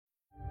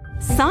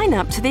Sign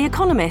up to The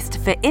Economist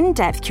for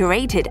in-depth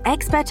curated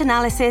expert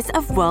analysis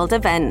of world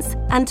events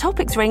and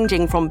topics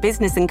ranging from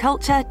business and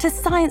culture to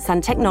science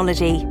and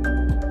technology.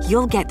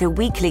 You'll get the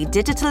weekly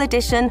digital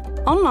edition,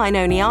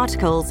 online-only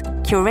articles,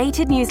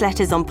 curated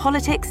newsletters on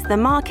politics, the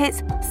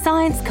markets,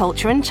 science,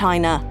 culture and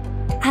China,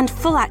 and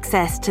full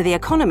access to The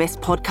Economist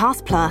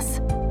Podcast Plus.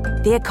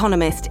 The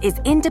Economist is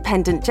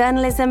independent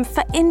journalism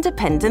for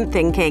independent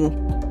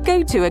thinking.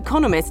 Go to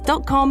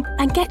economist.com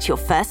and get your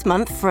first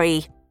month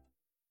free.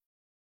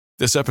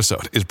 This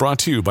episode is brought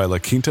to you by La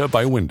Quinta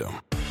by Wyndham.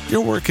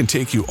 Your work can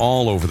take you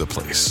all over the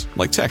place,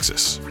 like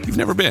Texas. You've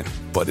never been,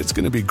 but it's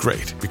going to be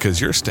great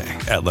because you're staying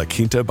at La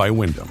Quinta by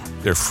Wyndham.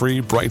 Their free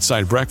Bright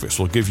Side breakfast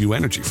will give you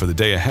energy for the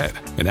day ahead.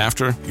 And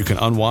after, you can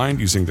unwind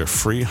using their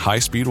free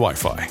high-speed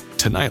Wi-Fi.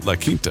 Tonight, La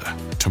Quinta.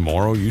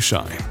 Tomorrow, you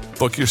shine.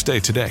 Book your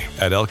stay today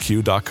at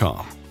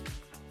lq.com.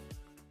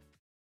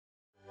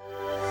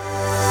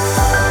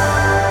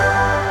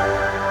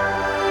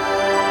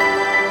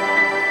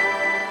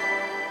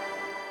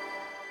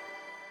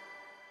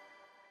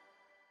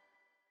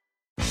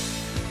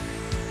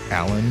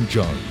 Alan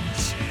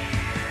Jones,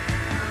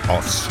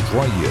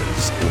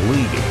 Australia's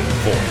leading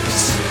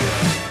voice.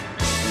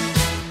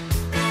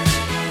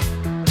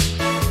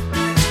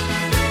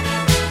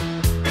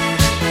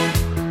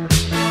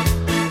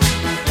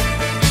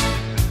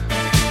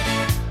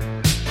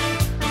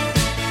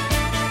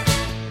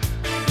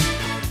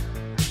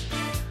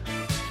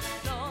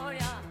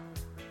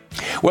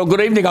 Well,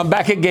 good evening. I'm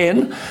back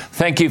again.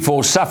 Thank you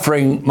for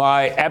suffering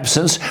my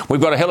absence.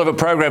 We've got a hell of a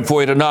program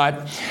for you tonight.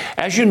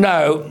 As you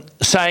know,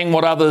 saying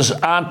what others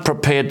aren't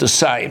prepared to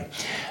say.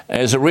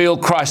 There's a real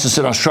crisis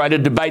in Australia.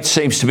 Debate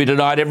seems to be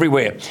denied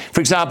everywhere. For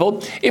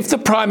example, if the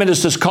Prime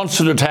Minister's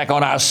constant attack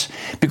on us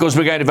because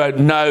we're going to vote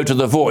no to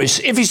the voice,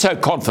 if he's so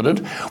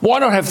confident, why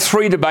not have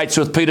 3 debates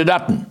with Peter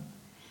Dutton?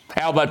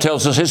 Albo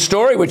tells us his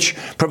story, which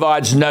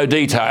provides no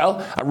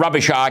detail, a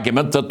rubbish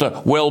argument that the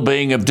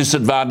well-being of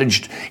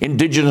disadvantaged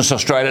Indigenous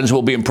Australians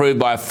will be improved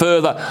by a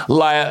further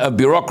layer of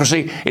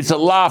bureaucracy. It's a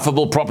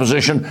laughable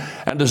proposition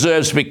and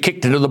deserves to be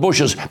kicked into the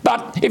bushes.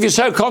 But if you're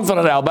so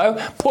confident,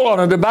 Albo, pull on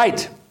a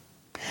debate.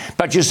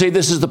 But you see,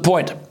 this is the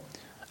point.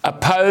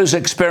 Oppose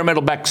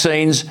experimental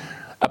vaccines,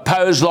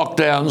 oppose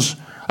lockdowns,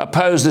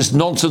 oppose this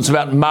nonsense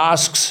about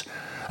masks,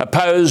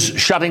 oppose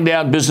shutting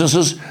down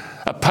businesses,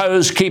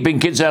 oppose keeping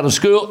kids out of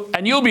school,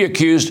 and you'll be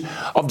accused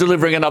of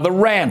delivering another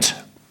rant.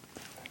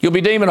 You'll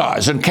be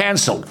demonised and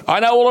cancelled. I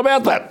know all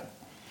about that.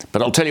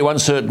 But I'll tell you one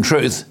certain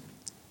truth.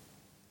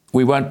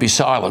 We won't be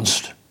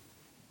silenced.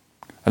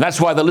 And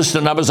that's why the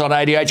listener numbers on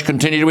ADH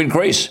continue to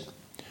increase.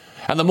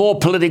 And the more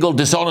political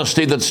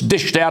dishonesty that's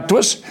dished out to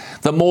us,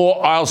 the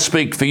more I'll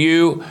speak for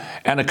you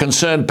and a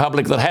concerned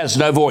public that has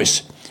no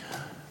voice.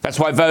 That's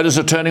why voters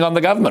are turning on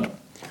the government.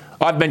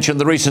 I've mentioned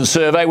the recent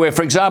survey where,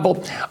 for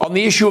example, on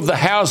the issue of the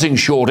housing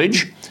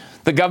shortage,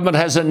 the government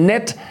has a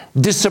net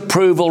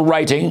disapproval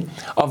rating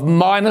of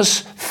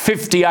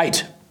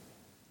 -58.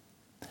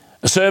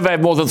 A survey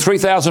of more than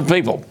 3,000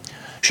 people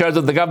showed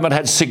that the government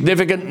had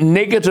significant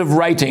negative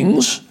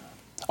ratings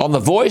on the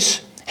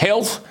voice,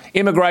 health,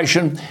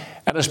 immigration,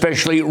 and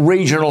especially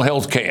regional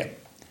health care.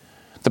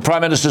 The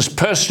Prime Minister's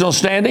personal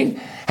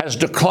standing has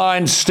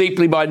declined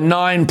steeply by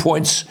 9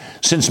 points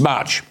since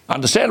March.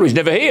 Understandably, he's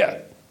never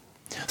here.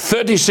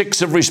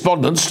 36 of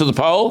respondents to the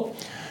poll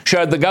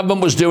showed the government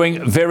was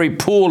doing very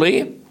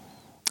poorly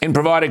in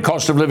providing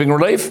cost of living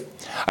relief.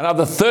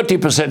 Another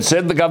 30%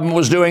 said the government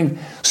was doing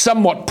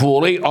somewhat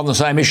poorly on the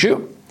same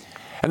issue.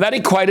 And that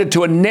equated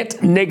to a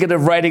net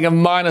negative rating of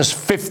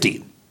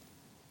 -50.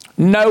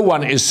 No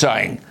one is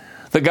saying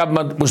the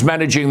government was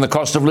managing the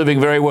cost of living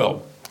very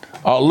well.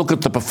 I'll look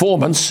at the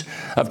performance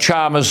of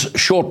Chalmers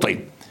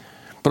shortly.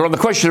 But on the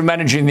question of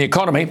managing the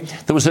economy,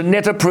 there was a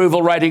net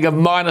approval rating of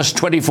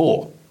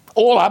 -24.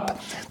 All up,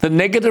 the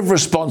negative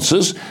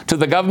responses to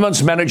the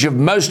government's management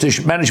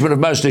of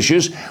most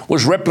issues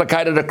was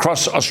replicated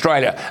across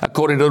Australia,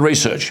 according to the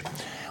research.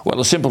 Well,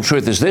 the simple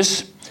truth is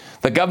this.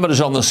 The government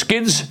is on the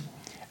skids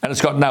and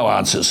it's got no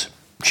answers.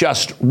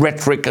 Just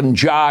rhetoric and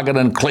jargon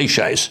and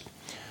cliches.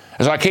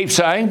 As I keep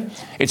saying,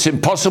 it's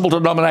impossible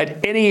to nominate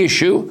any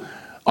issue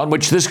on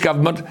which this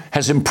government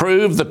has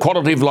improved the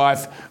quality of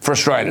life for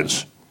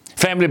Australians.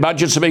 Family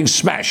budgets are being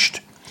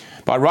smashed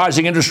by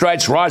rising interest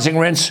rates, rising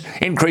rents,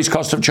 increased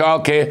cost of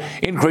childcare,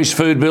 increased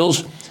food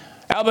bills.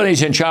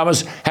 Albanese and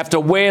Chalmers have to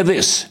wear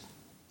this,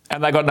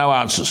 and they got no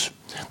answers.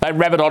 They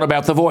rabbit on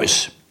about the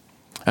voice.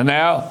 And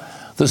now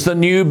there's the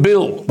new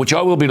bill, which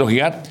I will be looking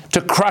at, to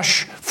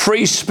crush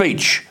free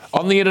speech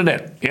on the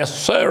internet. Yes,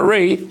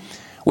 sirree.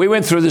 We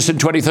went through this in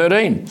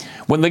 2013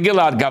 when the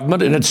Gillard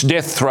government, in its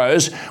death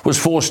throes, was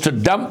forced to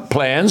dump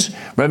plans,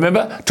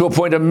 remember, to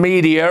appoint a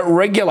media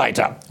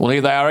regulator. Well,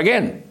 here they are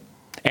again.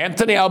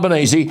 Anthony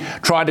Albanese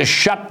tried to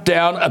shut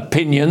down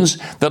opinions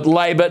that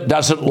Labor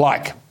doesn't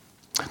like.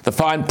 The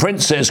fine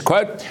print says,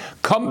 quote,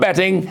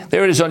 combating,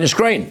 there it is on your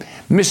screen,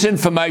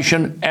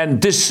 misinformation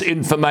and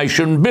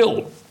disinformation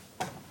bill.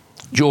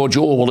 George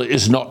Orwell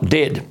is not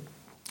dead.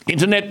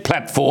 Internet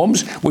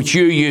platforms which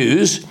you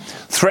use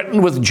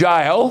threaten with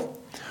jail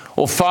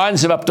or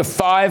fines of up to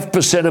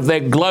 5% of their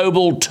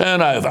global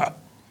turnover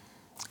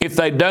if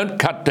they don't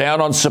cut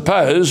down on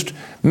supposed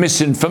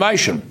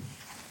misinformation.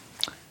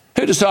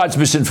 Who decides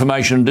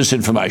misinformation and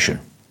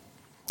disinformation?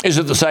 Is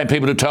it the same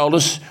people who told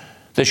us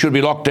there should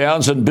be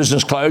lockdowns and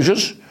business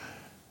closures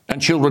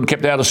and children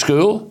kept out of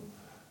school?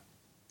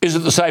 Is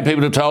it the same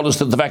people who told us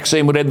that the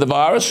vaccine would end the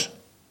virus?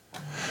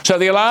 So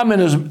the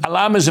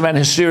alarmism and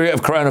hysteria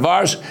of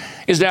coronavirus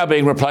is now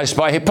being replaced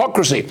by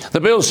hypocrisy.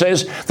 The bill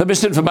says the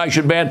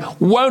misinformation ban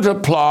won't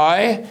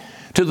apply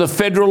to the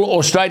federal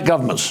or state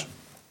governments.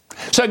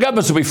 So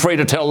governments will be free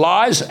to tell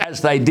lies,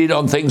 as they did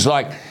on things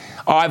like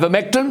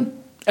ivermectin,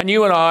 and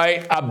you and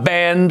I are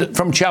banned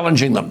from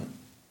challenging them.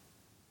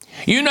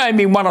 You name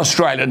me one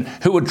Australian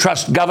who would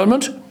trust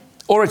government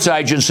or its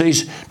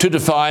agencies to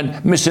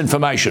define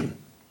misinformation.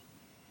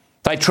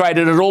 They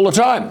traded it all the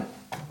time.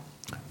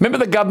 Remember,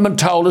 the government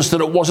told us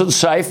that it wasn't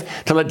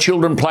safe to let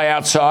children play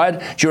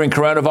outside during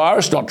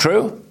coronavirus? Not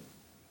true.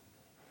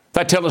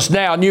 They tell us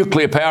now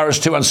nuclear power is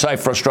too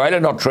unsafe for Australia?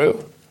 Not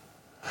true.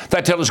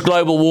 They tell us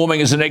global warming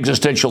is an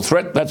existential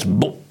threat? That's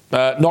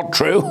not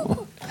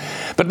true.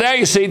 But now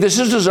you see, this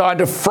is designed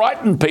to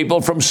frighten people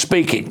from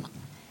speaking,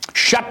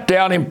 shut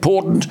down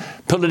important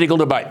political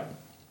debate.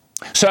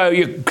 So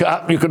you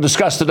can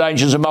discuss the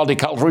dangers of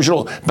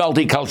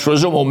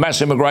multiculturalism or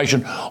mass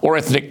immigration or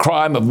ethnic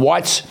crime of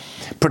whites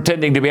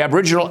pretending to be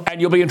Aboriginal, and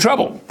you'll be in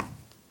trouble.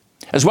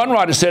 As one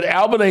writer said,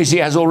 Albanese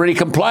has already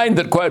complained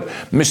that, quote,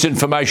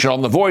 misinformation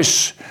on The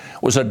Voice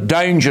was a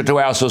danger to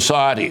our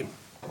society.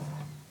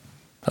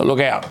 So look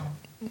out.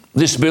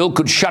 This bill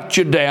could shut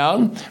you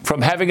down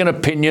from having an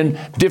opinion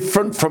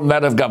different from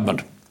that of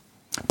government.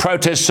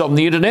 Protests on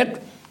the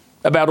internet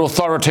about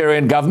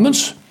authoritarian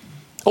governments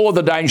or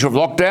the danger of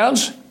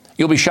lockdowns,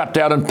 you'll be shut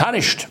down and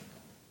punished.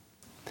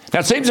 Now,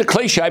 it seems a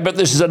cliche, but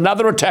this is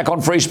another attack on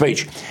free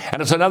speech,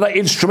 and it's another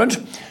instrument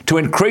to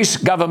increase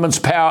government's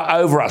power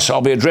over us. I'll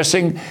be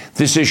addressing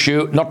this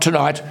issue, not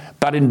tonight,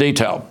 but in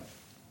detail.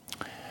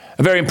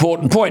 A very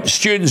important point,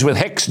 students with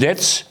HECS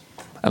debts,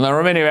 and there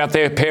are many out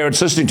there,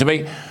 parents listening to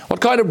me, what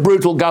kind of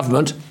brutal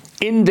government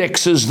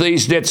indexes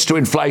these debts to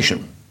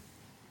inflation?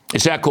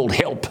 It's now called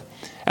HELP,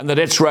 and the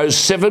debts rose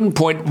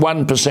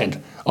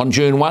 7.1% on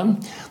June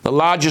 1, the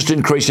largest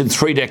increase in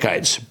 3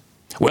 decades.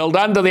 Well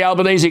done to the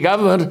Albanese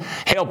government.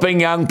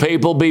 Helping young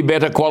people be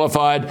better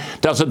qualified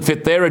doesn't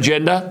fit their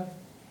agenda.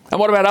 And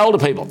what about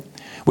older people?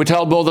 We're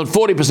told more than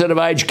 40% of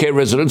aged care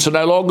residents are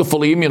no longer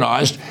fully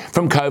immunised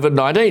from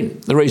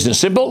COVID-19. The reason is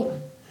simple.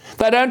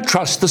 They don't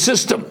trust the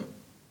system.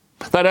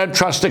 They don't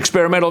trust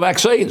experimental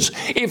vaccines.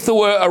 If there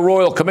were a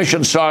Royal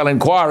Commission-style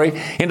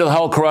inquiry into the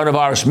whole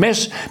coronavirus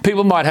mess,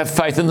 people might have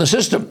faith in the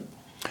system.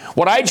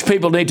 What aged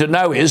people need to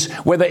know is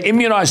whether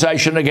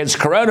immunisation against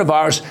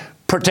coronavirus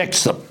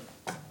protects them,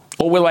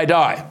 or will they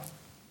die?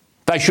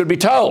 They should be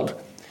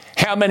told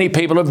how many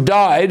people have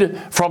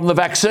died from the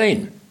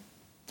vaccine.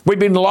 We've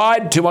been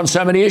lied to on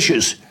so many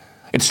issues.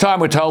 It's time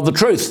we're told the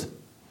truth.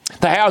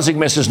 The housing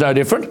mess is no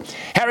different.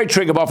 Harry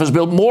Triguboff has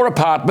built more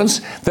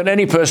apartments than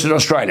any person in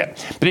Australia,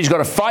 but he's got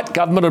to fight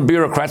government and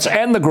bureaucrats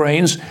and the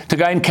Greens to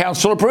gain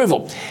council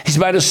approval. He's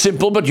made a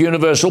simple but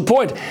universal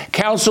point.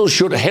 Councils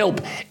should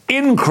help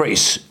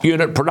increase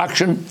unit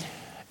production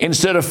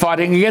instead of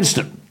fighting against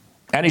it.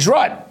 And he's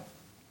right.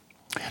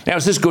 Now,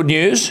 is this good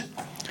news?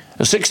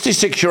 A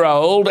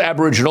 66-year-old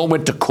Aboriginal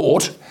went to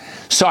court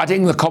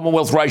citing the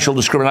Commonwealth Racial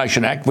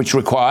Discrimination Act, which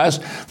requires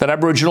that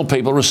Aboriginal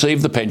people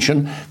receive the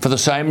pension for the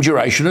same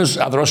duration as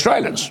other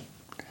Australians.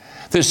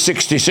 This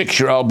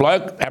 66-year-old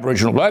bloke,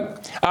 Aboriginal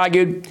bloke,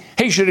 argued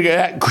he should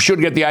get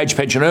the age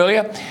pension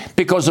earlier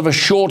because of a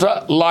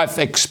shorter life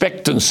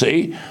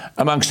expectancy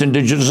amongst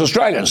Indigenous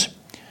Australians.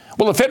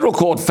 Well, the federal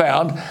court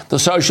found the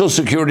social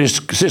security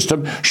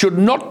system should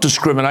not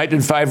discriminate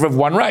in favour of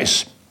one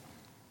race.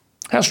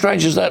 How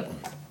strange is that?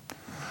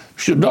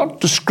 Should not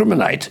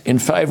discriminate in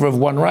favour of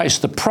one race.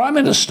 The Prime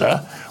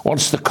Minister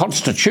wants the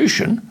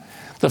Constitution,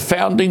 the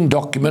founding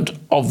document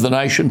of the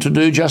nation, to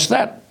do just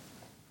that,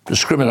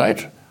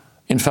 discriminate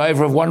in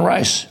favour of one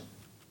race.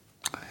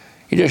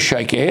 You just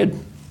shake your head.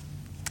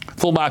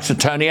 Full marks to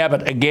Tony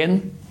Abbott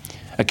again,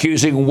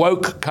 accusing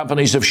woke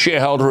companies of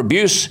shareholder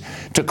abuse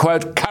to,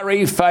 quote,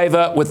 curry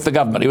favour with the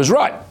government. He was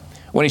right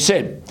when he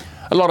said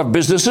a lot of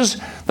businesses,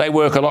 they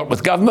work a lot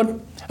with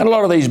government, and a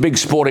lot of these big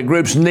sporting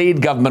groups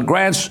need government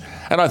grants,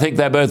 and I think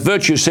they're both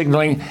virtue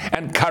signalling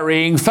and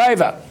currying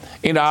favour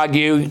in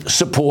arguing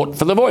support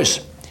for The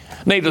Voice.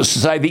 Needless to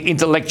say, the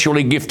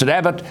intellectually gifted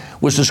Abbott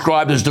was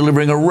described as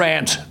delivering a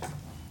rant.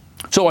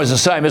 It's always the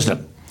same, isn't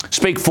it?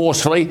 Speak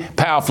forcefully,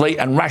 powerfully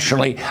and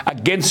rationally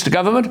against the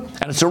government,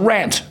 and it's a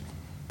rant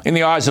in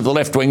the eyes of the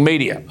left-wing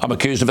media. I'm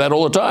accused of that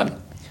all the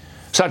time.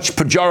 Such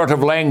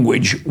pejorative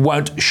language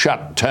won't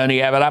shut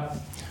Tony Abbott up,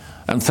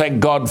 and thank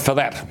God for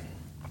that.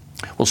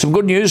 Well, some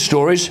good news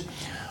stories.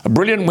 A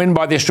brilliant win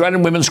by the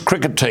Australian women's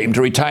cricket team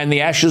to retain the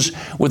Ashes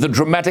with a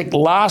dramatic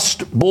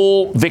last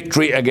ball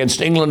victory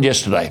against England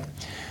yesterday.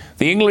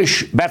 The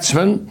English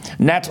batsman,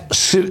 Nat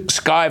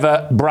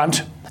Sciver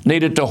Brunt,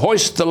 needed to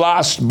hoist the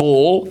last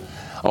ball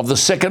of the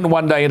second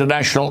one-day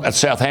international at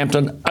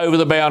Southampton over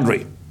the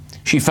boundary.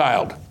 She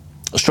failed.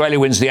 Australia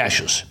wins the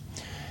Ashes.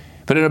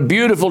 But in a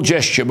beautiful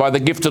gesture by the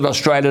gifted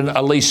Australian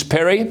Elise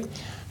Perry,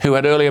 who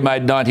had earlier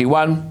made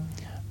 91,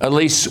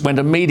 Elise went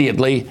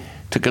immediately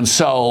to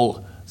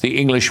console the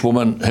English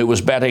woman who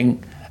was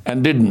batting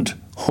and didn't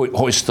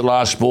hoist the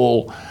last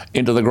ball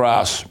into the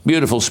grass.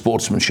 Beautiful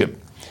sportsmanship.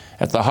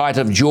 At the height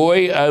of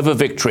joy over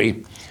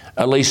victory,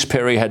 Elise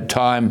Perry had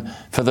time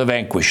for the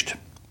vanquished.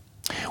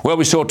 Well,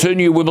 we saw two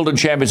new Wimbledon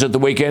champions at the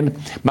weekend.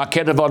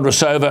 Marketa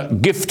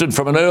Vondrousova, gifted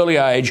from an early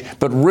age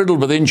but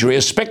riddled with injury,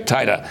 a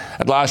spectator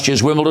at last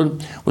year's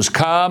Wimbledon, was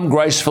calm,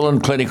 graceful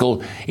and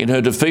clinical in her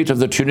defeat of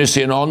the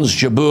Tunisian Ons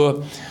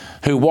Jabeur,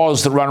 who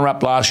was the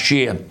runner-up last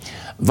year.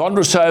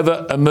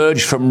 Vondrousova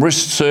emerged from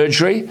wrist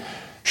surgery.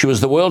 She was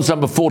the world's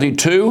number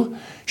 42.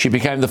 She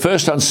became the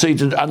first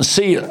unseeded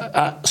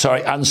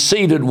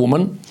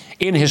woman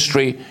in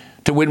history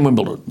to win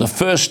Wimbledon. The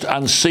first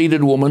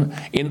unseeded woman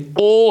in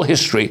all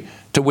history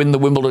to win the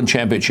Wimbledon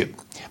Championship.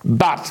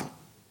 But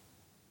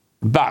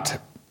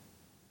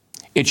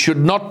it should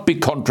not be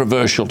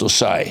controversial to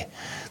say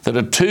that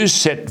a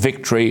two-set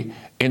victory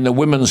in the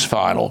women's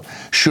final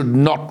should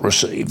not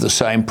receive the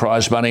same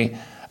prize money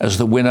as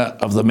the winner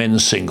of the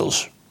men's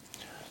singles.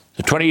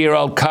 The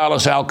 20-year-old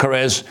Carlos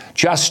Alcaraz,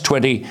 just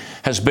 20,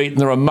 has beaten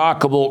the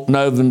remarkable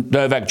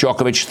Novak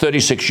Djokovic,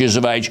 36 years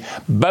of age.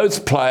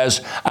 Both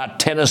players are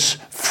tennis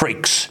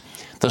freaks.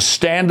 The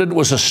standard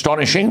was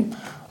astonishing.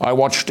 I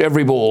watched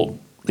every ball.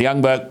 The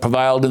young bloke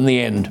prevailed in the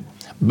end.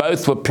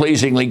 Both were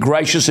pleasingly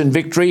gracious in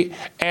victory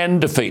and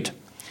defeat.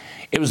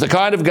 It was the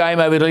kind of game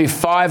over nearly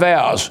 5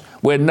 hours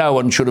where no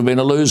one should have been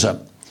a loser.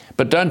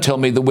 But don't tell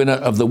me the winner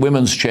of the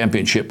women's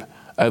championship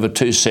over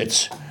 2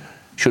 sets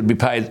should be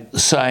paid the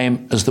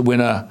same as the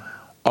winner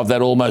of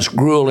that almost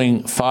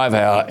gruelling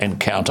 5-hour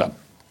encounter.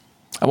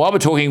 And while we're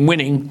talking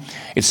winning,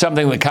 it's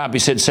something that can't be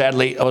said,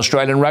 sadly, of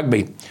Australian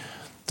rugby.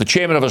 The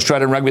chairman of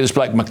Australian rugby, this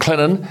Blake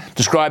McLennan,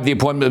 described the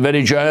appointment of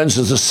Eddie Jones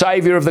as the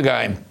saviour of the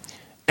game.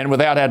 And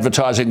without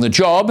advertising the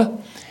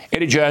job,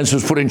 Eddie Jones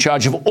was put in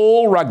charge of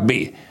all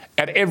rugby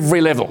at every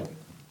level.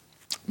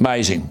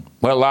 Amazing.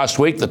 Well, last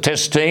week, the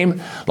Test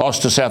team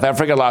lost to South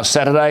Africa. Last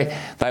Saturday,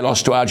 they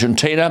lost to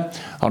Argentina.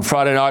 On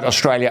Friday night,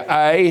 Australia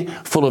A,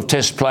 full of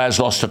Test players,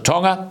 lost to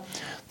Tonga.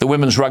 The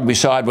women's rugby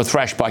side were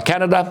thrashed by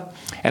Canada,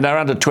 and our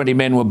under-20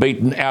 men were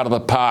beaten out of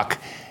the park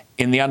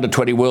in the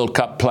under-20 World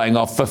Cup, playing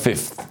off for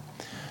 5th.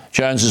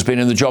 Jones has been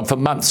in the job for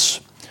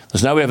months.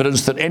 There's no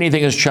evidence that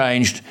anything has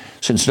changed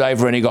since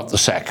Dave Rennie got the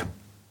sack.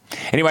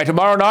 Anyway,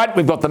 tomorrow night,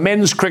 we've got the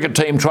men's cricket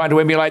team trying to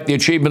emulate the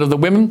achievement of the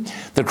women.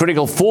 The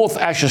critical 4th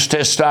Ashes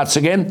Test starts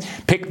again.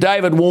 Pick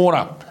David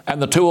Warner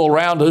and the 2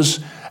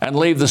 all-rounders and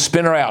leave the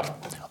spinner out.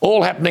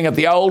 All happening at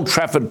the Old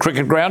Trafford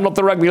Cricket Ground, not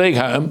the rugby league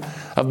home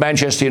of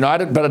Manchester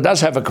United, but it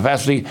does have a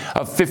capacity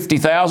of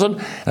 50,000,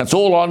 and it's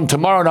all on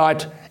tomorrow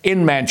night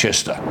in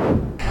Manchester.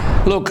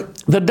 Look,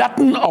 the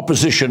Dutton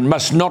opposition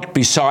must not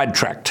be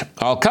sidetracked.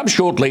 I'll come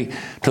shortly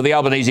to the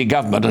Albanese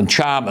government and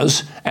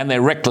Chalmers and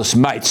their reckless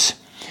mates.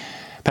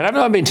 But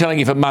haven't I been telling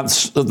you for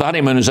months that the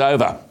honeymoon is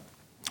over?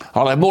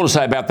 I'll have more to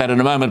say about that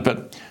in a moment,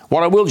 but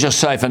what I will just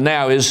say for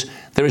now is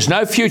there is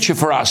no future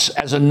for us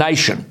as a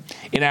nation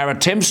in our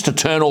attempts to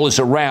turn all this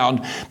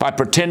around by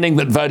pretending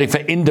that voting for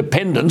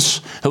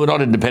independents, who are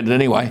not independent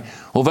anyway,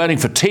 or voting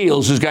for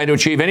Teals is going to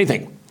achieve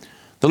anything.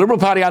 The Liberal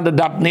Party under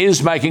Dutton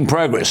is making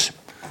progress.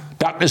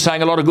 Dutton is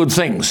saying a lot of good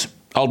things.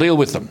 I'll deal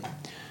with them.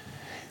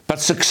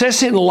 But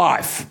success in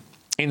life,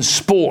 in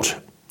sport,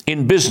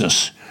 in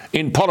business,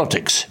 in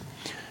politics,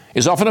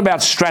 is often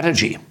about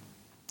strategy.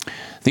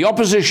 The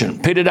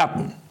opposition, Peter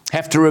Dutton,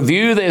 have to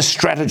review their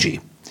strategy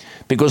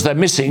because they're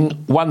missing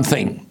one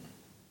thing,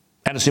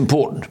 and it's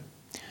important.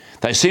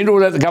 They seem to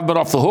have let the government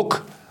off the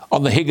hook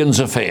on the Higgins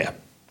affair.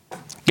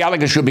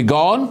 Gallagher should be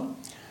gone,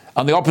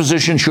 and the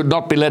opposition should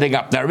not be letting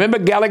up. Now, remember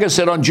Gallagher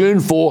said on June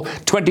 4,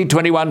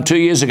 2021, 2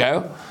 years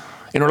ago,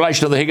 in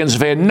relation to the Higgins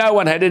affair, no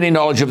one had any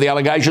knowledge of the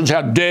allegations.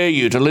 How dare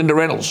you, to Linda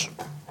Reynolds.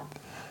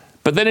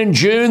 But then in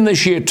June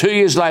this year, 2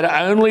 years later,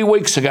 only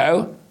weeks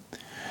ago,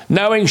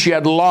 knowing she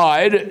had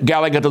lied,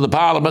 Gallagher to the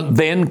Parliament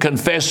then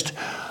confessed,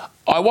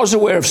 I was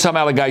aware of some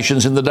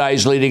allegations in the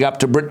days leading up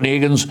to Brittany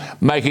Higgins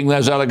making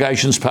those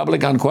allegations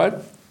public,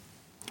 unquote.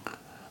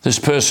 This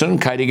person,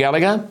 Katie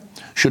Gallagher,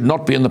 should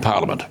not be in the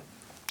Parliament.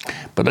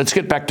 But let's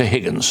get back to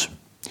Higgins.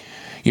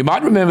 You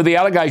might remember the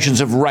allegations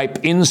of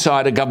rape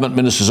inside a government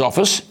minister's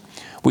office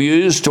were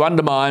used to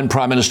undermine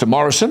Prime Minister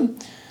Morrison,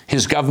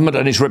 his government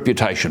and his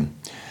reputation.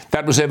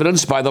 That was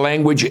evidenced by the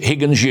language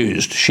Higgins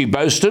used. She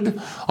boasted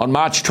on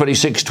March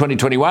 26,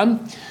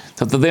 2021,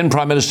 that the then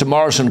Prime Minister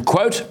Morrison,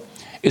 quote,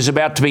 is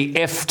about to be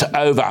effed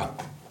over.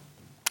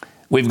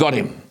 We've got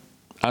him,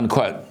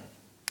 unquote.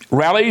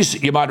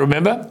 Rallies, you might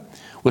remember,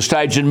 were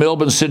staged in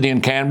Melbourne, Sydney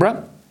and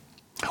Canberra,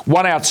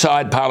 one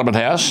outside Parliament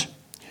House.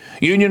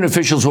 Union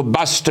officials were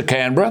bussed to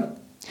Canberra.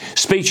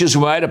 Speeches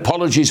were made,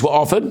 apologies were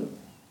offered.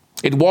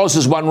 It was,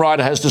 as one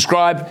writer has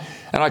described,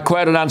 and I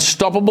quote, an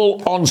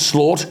unstoppable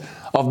onslaught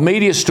of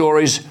media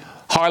stories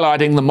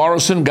highlighting the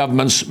Morrison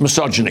government's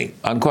misogyny,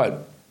 unquote.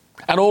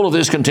 And all of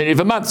this continued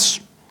for months,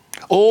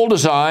 all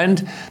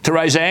designed to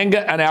raise anger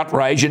and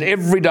outrage in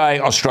everyday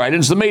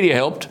Australians. The media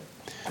helped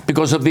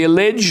because of the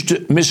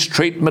alleged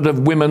mistreatment of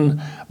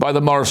women by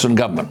the Morrison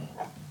government.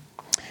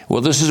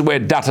 Well, this is where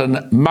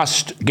Dutton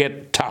must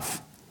get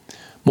tough.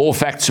 More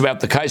facts about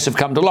the case have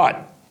come to light.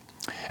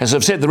 As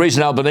I've said, the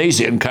reason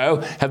Albanese and co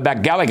have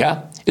backed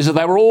Gallagher is that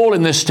they were all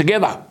in this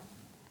together.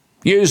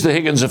 Used the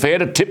Higgins affair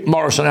to tip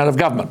Morrison out of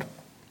government.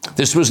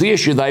 This was the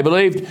issue, they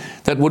believed,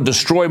 that would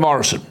destroy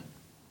Morrison.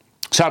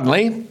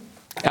 Suddenly,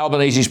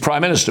 Albanese's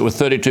Prime Minister with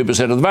 32%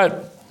 of the vote.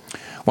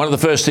 One of the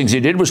first things he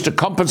did was to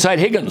compensate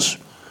Higgins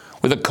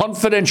with a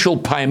confidential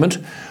payment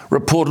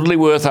reportedly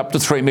worth up to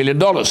 $3 million.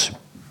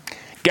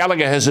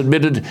 Gallagher has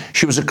admitted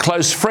she was a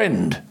close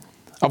friend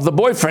of the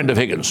boyfriend of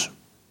Higgins.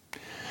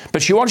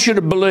 But she wants you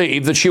to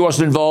believe that she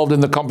wasn't involved in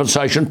the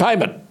compensation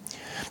payment.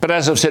 But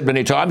as I've said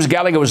many times,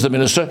 Gallagher was the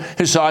minister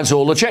who signs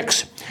all the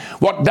checks.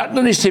 What Dutton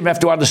and his team have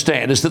to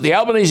understand is that the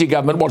Albanese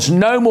government wants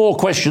no more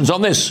questions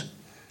on this.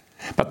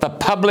 But the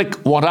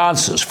public want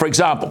answers. For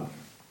example,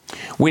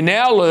 we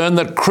now learn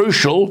that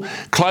crucial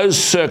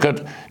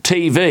closed-circuit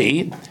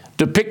TV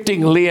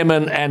depicting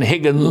Learmonth and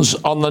Higgins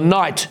on the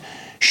night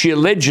she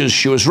alleges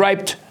she was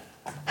raped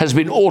has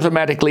been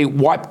automatically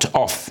wiped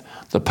off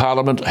the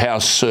Parliament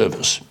House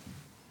servers.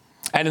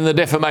 And in the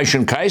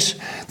defamation case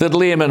that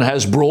Learmonth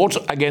has brought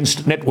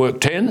against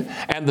Network 10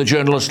 and the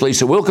journalist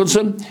Lisa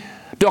Wilkinson,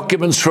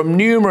 documents from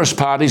numerous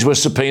parties were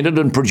subpoenaed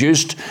and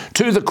produced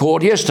to the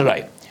court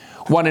yesterday.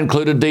 One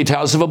included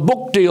details of a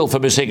book deal for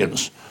Miss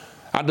Higgins,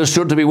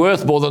 understood to be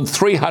worth more than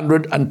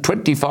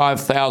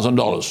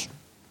 $325,000.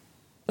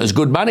 There's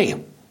good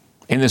money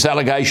in this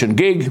allegation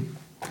gig,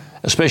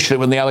 especially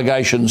when the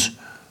allegations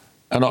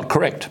are not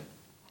correct.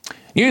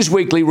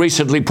 Newsweekly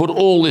recently put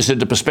all this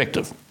into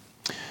perspective.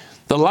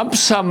 The lump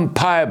sum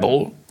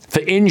payable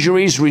for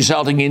injuries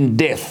resulting in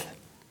death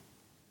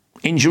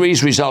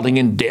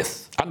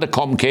under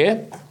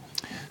Comcare,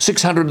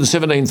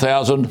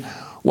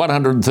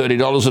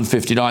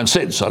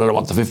 $617,130.59. I don't know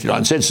what the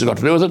 59 cents has got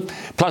to do with it,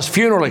 plus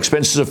funeral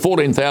expenses of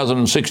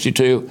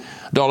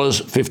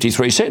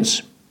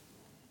 $14,062.53.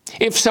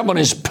 If someone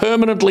is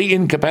permanently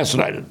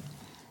incapacitated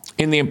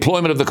in the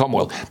employment of the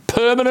Commonwealth,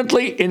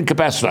 permanently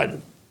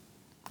incapacitated,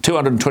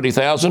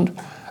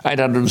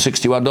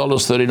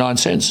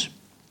 $220,861.39.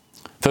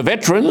 For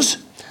veterans,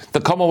 the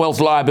Commonwealth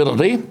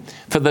liability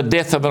for the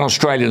death of an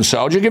Australian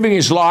soldier giving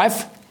his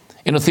life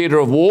in a theatre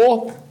of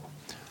war,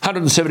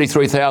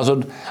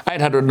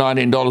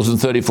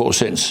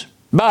 $173,819.34.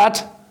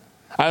 But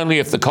only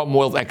if the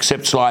Commonwealth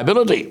accepts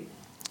liability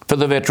for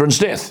the veteran's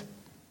death.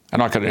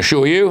 And I can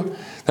assure you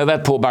that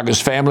that poor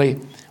bugger's family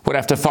would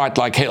have to fight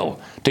like hell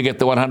to get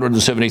the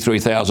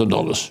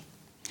 $173,000.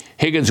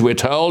 Higgins, we're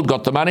told,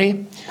 got the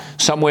money,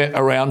 somewhere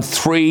around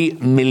 $3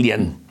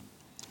 million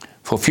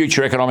for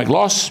future economic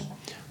loss,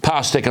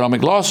 past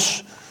economic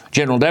loss,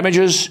 general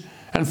damages,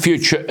 and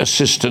future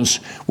assistance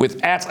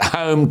with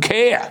at-home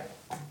care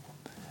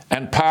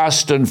and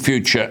past and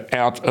future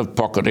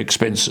out-of-pocket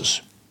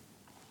expenses.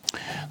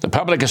 The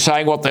public are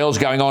saying, what the hell's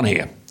going on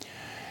here?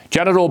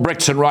 Janet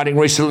Albrechtson, writing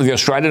recently in The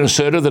Australian,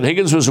 asserted that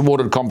Higgins was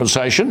awarded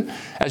compensation,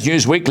 as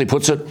Newsweekly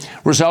puts it,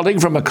 resulting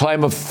from a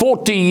claim of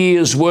 40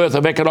 years' worth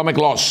of economic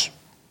loss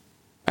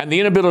and the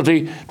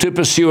inability to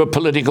pursue a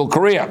political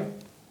career.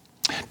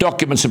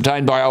 Documents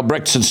obtained by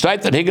Albrechtson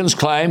state that Higgins'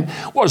 claim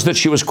was that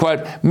she was,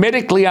 quote,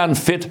 medically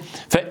unfit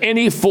for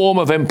any form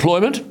of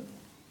employment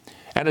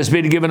and has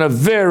been given a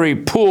very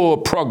poor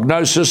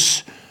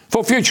prognosis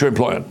for future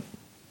employment.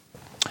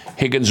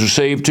 Higgins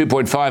received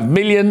 $2.5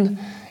 million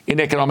in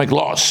economic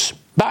loss.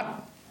 But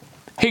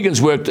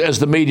Higgins worked as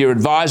the media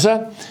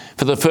advisor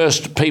for the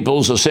First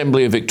People's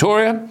Assembly of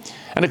Victoria,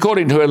 and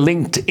according to her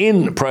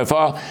LinkedIn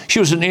profile, she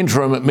was an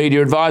interim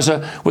media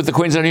advisor with the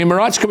Queensland Human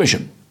Rights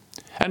Commission.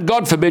 And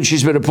God forbid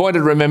she's been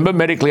appointed, remember,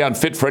 medically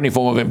unfit for any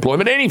form of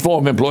employment,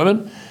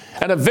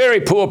 and a very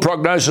poor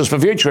prognosis for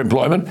future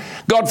employment.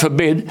 God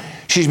forbid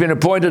she's been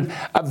appointed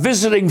a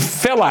visiting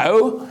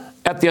fellow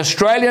at the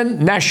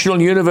Australian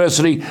National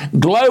University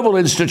Global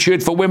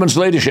Institute for Women's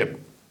Leadership.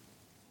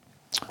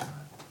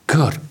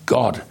 Good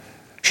God.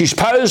 She's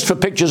posed for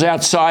pictures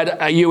outside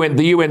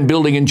the UN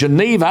building in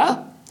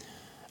Geneva,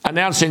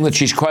 announcing that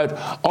she's, quote,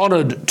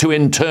 honoured to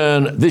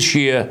intern this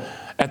year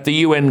at the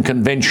UN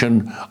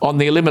Convention on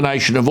the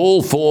Elimination of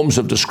All Forms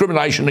of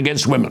Discrimination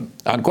Against Women,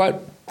 unquote.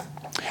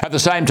 At the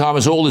same time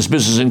as all this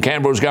business in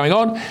Canberra was going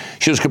on,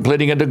 she was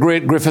completing a degree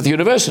at Griffith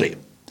University.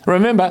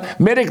 Remember,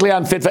 medically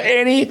unfit for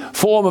any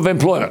form of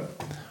employment.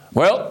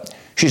 Well,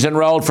 she's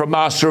enrolled for a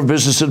Master of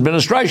Business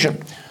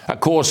Administration, a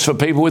course for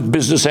people with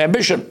business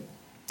ambition.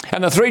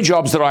 And the three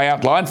jobs that I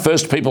outlined,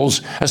 First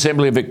People's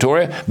Assembly of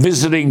Victoria,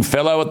 visiting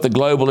fellow at the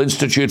Global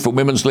Institute for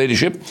Women's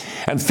Leadership,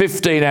 and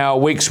 15-hour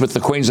weeks with the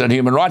Queensland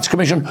Human Rights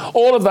Commission,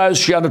 all of those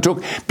she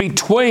undertook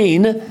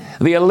between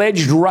the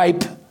alleged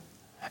rape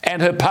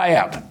and her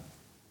payout.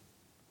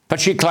 But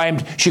she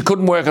claimed she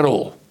couldn't work at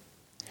all.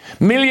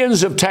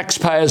 Millions of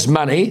taxpayers'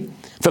 money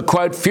for,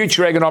 quote,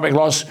 future economic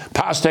loss,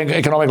 past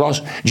economic loss,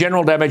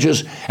 general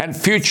damages, and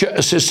future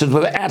assistance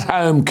with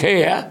at-home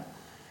care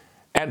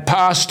and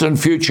past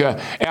and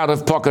future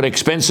out-of-pocket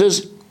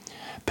expenses?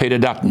 Peter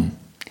Dutton,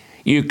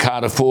 you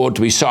can't afford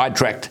to be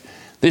sidetracked.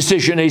 This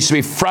issue needs to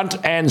be front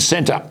and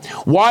centre.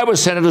 Why were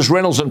Senators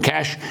Reynolds and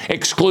Cash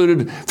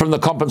excluded from the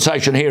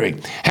compensation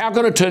hearing? How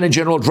can Attorney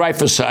General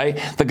Dreyfus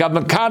say the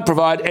government can't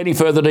provide any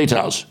further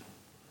details?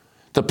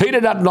 The Peter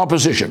Dutton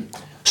opposition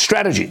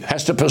strategy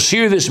has to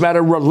pursue this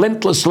matter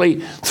relentlessly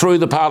through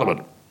the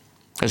Parliament.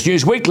 As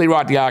News Weekly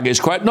rightly argues,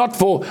 quote, not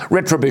for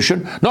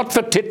retribution, not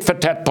for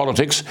tit-for-tat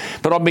politics,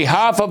 but on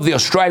behalf of the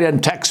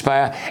Australian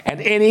taxpayer and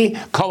any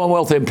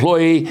Commonwealth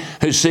employee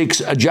who seeks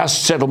a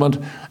just settlement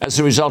as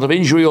a result of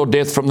injury or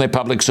death from their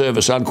public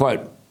service,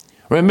 unquote.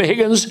 Remember,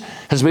 Higgins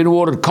has been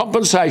awarded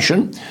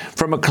compensation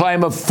from a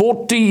claim of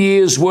 40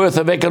 years' worth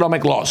of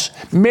economic loss,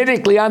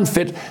 medically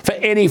unfit for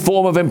any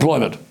form of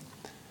employment.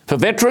 For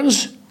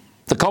veterans,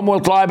 the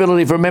Commonwealth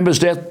liability for a member's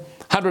death,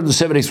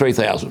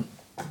 $173,000.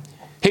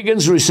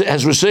 Higgins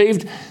has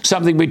received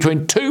something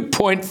between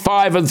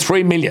 2.5 and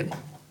 3 million.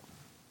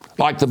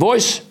 Like The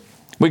Voice,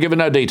 we're given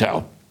no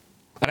detail.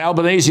 And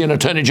Albanese and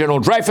Attorney General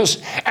Dreyfus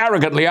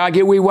arrogantly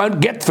argue we won't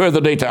get further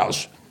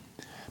details.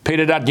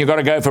 Peter Dutton, you've got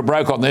to go for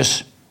broke on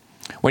this.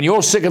 When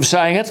you're sick of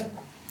saying it,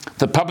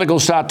 the public will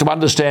start to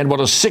understand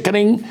what a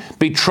sickening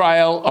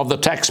betrayal of the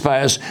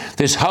taxpayers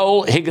this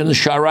whole Higgins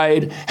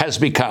charade has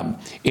become,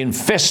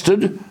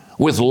 infested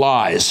with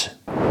lies.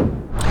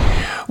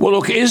 Well,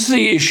 look, is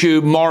the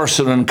issue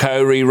Morrison and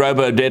Co.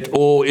 robo-debt,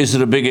 or is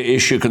it a bigger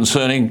issue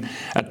concerning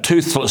a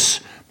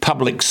toothless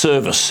public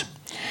service?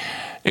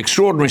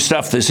 Extraordinary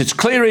stuff, this. It's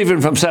clear even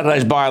from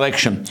Saturday's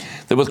by-election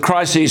that with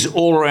crises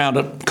all around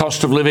it,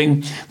 cost of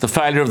living, the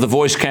failure of the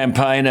Voice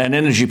campaign and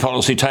energy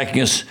policy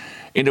taking us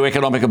into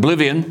economic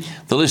oblivion,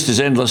 the list is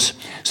endless.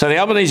 So the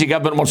Albanese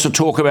government wants to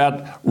talk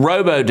about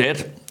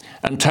robo-debt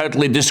and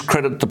totally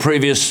discredit the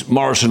previous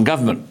Morrison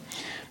government.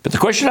 But the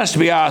question has to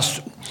be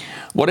asked,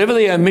 whatever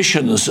the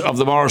omissions of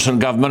the Morrison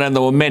government, and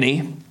there were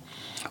many,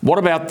 what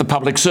about the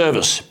public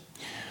service?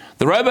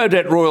 The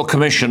Robo-Debt Royal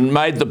Commission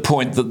made the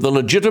point that the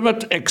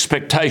legitimate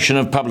expectation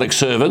of public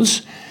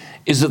servants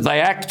is that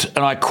they act,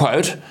 and I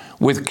quote,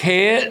 with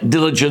care,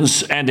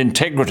 diligence and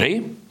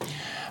integrity,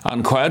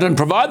 unquote, and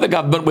provide the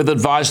government with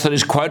advice that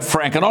is, quote,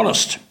 frank and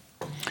honest.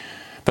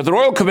 But the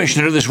Royal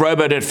Commissioner of this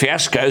robo-debt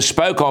fiasco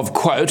spoke of,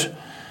 quote,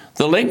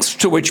 the lengths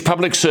to which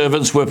public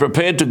servants were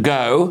prepared to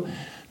go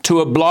to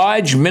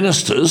oblige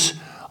ministers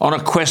on a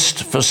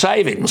quest for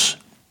savings,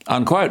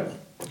 unquote.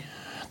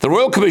 The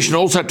Royal Commission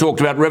also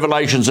talked about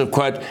revelations of,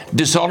 quote,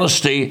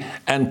 dishonesty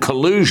and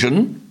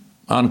collusion,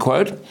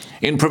 unquote,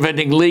 in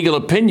preventing legal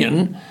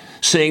opinion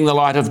seeing the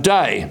light of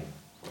day.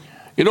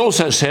 It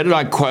also said, and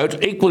I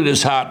quote, equally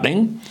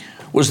disheartening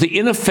was the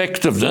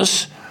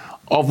ineffectiveness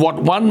of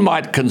what one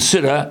might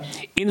consider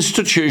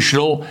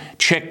institutional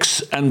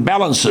checks and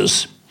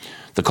balances.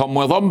 The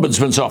Commonwealth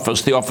Ombudsman's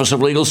Office, the Office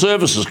of Legal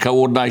Services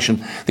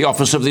Coordination, the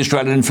Office of the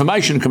Australian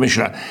Information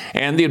Commissioner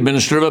and the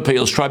Administrative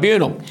Appeals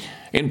Tribunal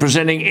in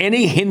presenting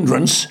any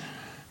hindrance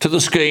to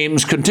the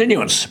scheme's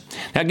continuance.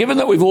 Now, given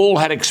that we've all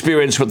had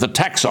experience with the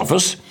tax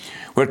office,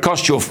 where it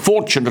costs you a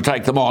fortune to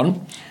take them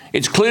on,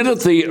 it's clear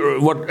that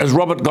as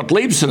Robert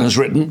Gottliebson has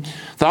written,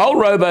 the whole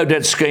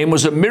robo-debt scheme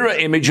was a mirror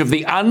image of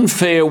the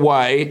unfair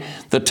way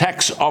the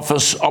tax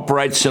office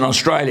operates in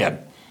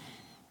Australia.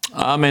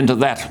 Amen to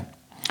that.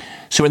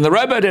 So in the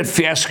robo-debt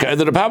fiasco,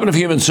 the Department of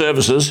Human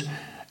Services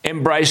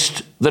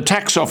embraced the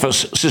tax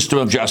office system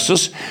of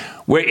justice,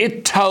 where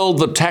it told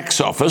the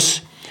tax office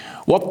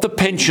what the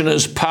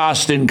pensioners'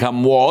 past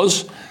income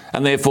was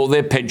and therefore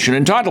their pension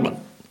entitlement.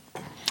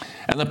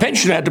 And the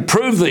pensioner had to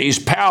prove these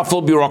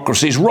powerful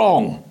bureaucracies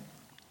wrong.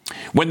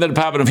 When the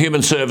Department of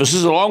Human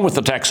Services, along with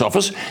the tax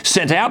office,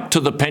 sent out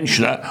to the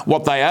pensioner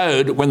what they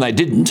owed when they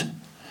didn't,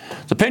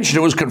 the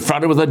pensioner was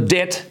confronted with a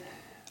debt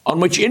on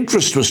which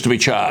interest was to be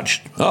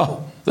charged.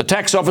 Oh, the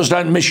tax office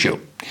don't miss you.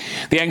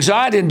 The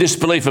anxiety and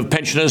disbelief of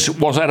pensioners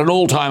was at an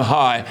all-time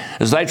high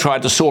as they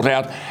tried to sort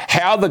out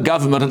how the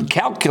government had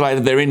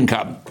calculated their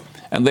income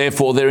and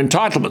therefore their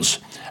entitlements,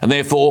 and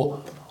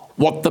therefore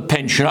what the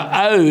pensioner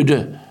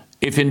owed,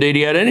 if indeed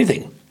he owed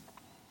anything.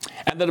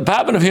 And the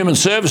Department of Human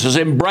Services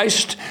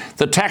embraced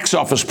the tax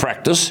office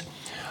practice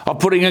of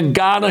putting a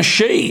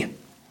garnishee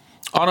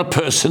on a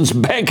person's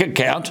bank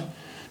account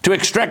to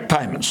extract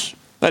payments.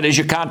 That is,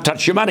 you can't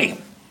touch your money.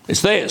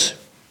 It's theirs.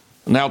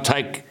 And they'll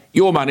take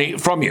your money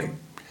from you.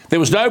 There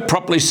was no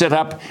properly set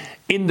up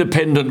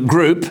independent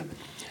group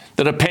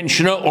that a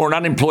pensioner or an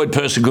unemployed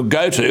person could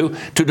go to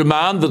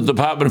demand that the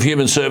Department of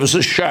Human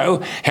Services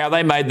show how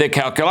they made their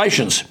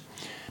calculations.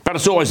 But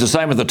it's always the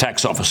same with the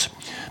tax office.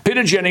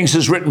 Peter Jennings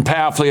has written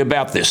powerfully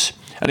about this,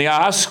 and he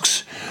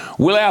asks,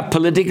 will our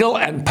political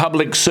and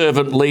public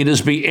servant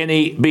leaders be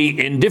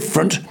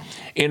indifferent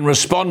in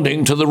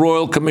responding to the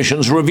Royal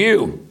Commission's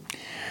review?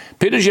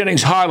 Peter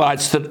Jennings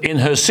highlights that in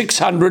her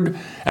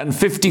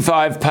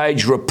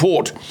 655-page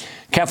report,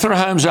 Catherine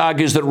Holmes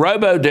argues that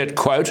robo-debt,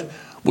 quote,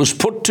 was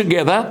put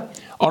together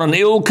on an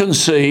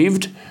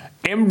ill-conceived,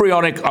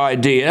 embryonic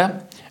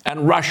idea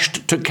and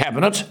rushed to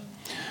Cabinet.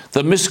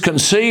 The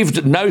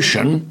misconceived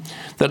notion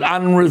that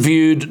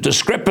unreviewed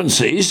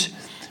discrepancies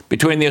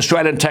between the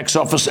Australian Tax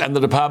Office and the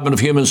Department of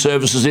Human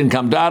Services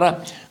income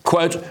data,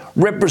 quote,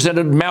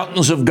 represented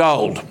mountains of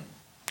gold.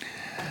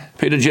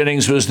 Peter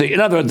Jennings was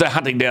the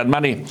hunting down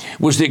money,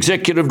 was the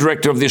Executive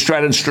Director of the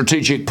Australian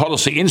Strategic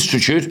Policy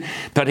Institute,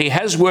 but he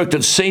has worked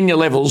at senior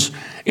levels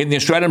in the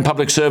Australian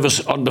Public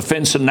Service on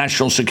defence and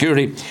national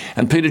security.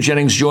 And Peter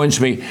Jennings joins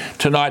me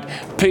tonight.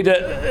 Peter,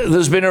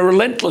 there's been a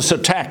relentless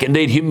attack,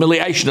 indeed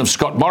humiliation of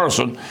Scott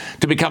Morrison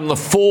to become the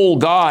fall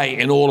guy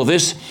in all of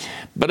this.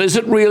 But is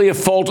it really a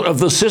fault of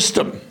the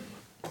system?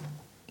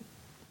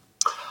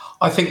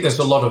 I think there's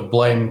a lot of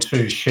blame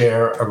to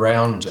share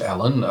around,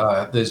 Alan.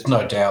 There's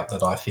no doubt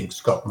that I think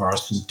Scott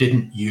Morrison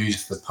didn't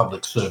use the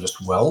public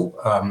service well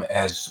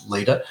as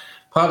leader,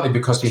 partly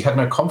because he had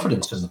no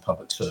confidence in the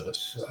public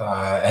service.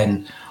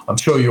 And I'm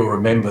sure you'll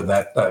remember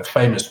that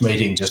famous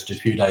meeting just a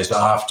few days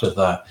after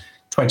the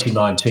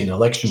 2019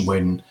 election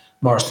when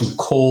Morrison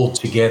called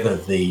together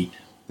the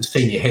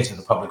senior heads of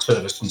the public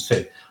service and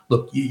said,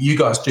 look, you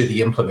guys do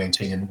the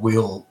implementing and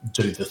we'll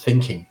do the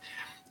thinking.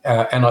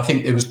 And I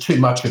think there was too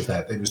much of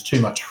that. There was too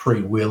much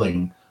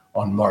freewheeling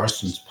on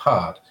Morrison's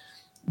part.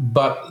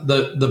 But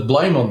the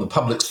blame on the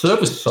public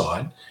service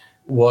side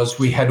was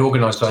we had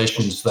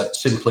organisations that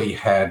simply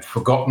had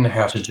forgotten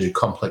how to do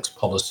complex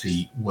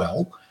policy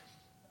well.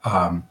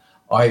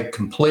 I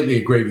completely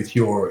agree with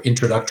your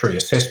introductory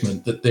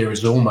assessment that there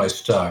is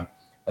almost a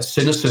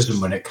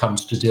cynicism when it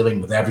comes to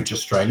dealing with average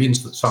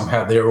Australians, that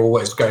somehow they're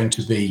always going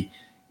to be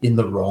in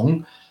the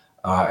wrong,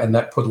 and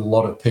that put a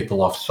lot of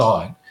people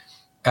offside.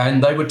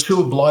 And they were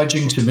too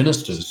obliging to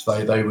ministers.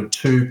 They were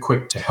too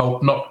quick to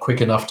help, not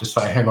quick enough to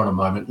say, hang on a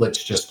moment,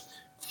 let's just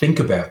think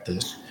about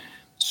this.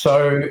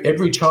 So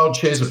every child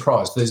shares a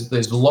prize.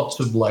 There's lots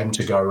of blame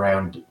to go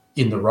around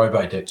in the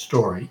robo-debt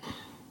story.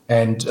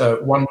 And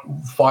one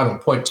final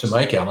point to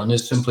make, Alan,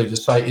 is simply to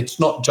say it's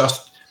not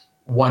just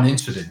one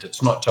incident.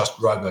 It's not just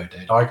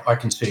robo-debt. I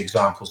can see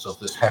examples of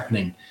this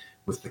happening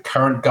with the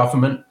current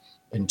government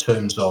in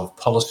terms of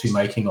policy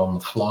making on the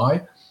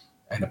fly,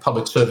 and a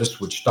public service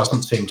which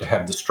doesn't seem to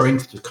have the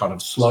strength to kind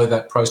of slow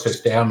that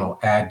process down or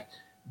add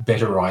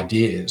better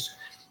ideas.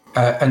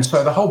 And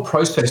so the whole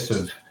process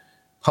of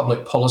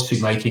public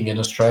policy making in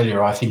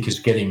Australia, I think, is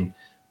getting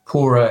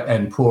poorer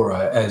and poorer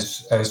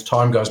as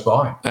time goes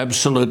by.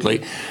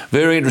 Absolutely.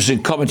 Very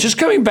interesting comment. Just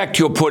coming back to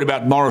your point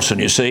about Morrison,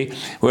 you see,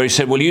 where he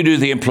said, well, you do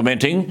the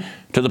implementing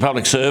to the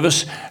public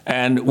service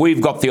and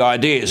we've got the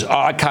ideas.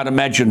 I can't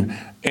imagine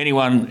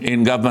anyone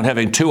in government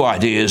having two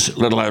ideas,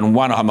 let alone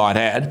one, I might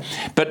add.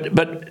 But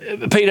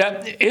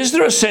Peter, is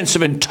there a sense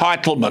of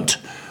entitlement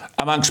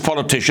amongst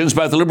politicians,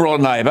 both Liberal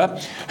and Labor,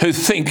 who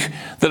think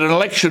that an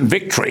election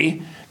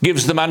victory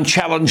gives them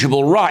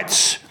unchallengeable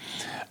rights?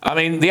 I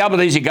mean, the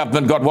Albanese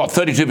government got,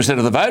 32%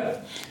 of the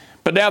vote?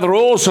 But now there are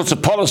all sorts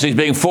of policies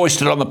being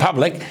foisted on the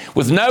public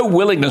with no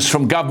willingness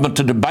from government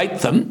to debate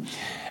them.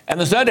 And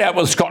there's no doubt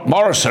with Scott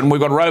Morrison,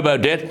 we've got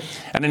robo-debt,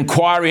 an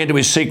inquiry into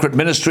his secret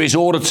ministries,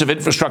 audits of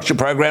infrastructure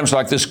programs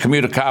like this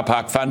commuter car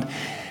park fund.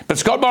 But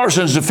Scott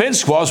Morrison's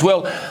defence was,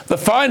 well, the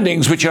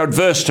findings, which are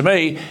adverse to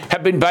me,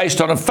 have been based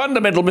on a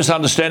fundamental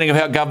misunderstanding of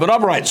how government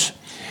operates.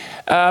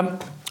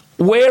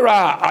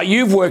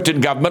 You've worked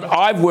in government,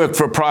 I've worked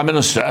for a Prime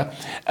Minister.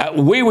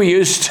 We were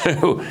used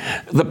to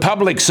the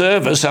public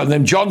service, and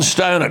then John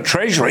Stone at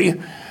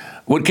Treasury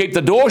would keep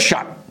the door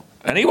shut.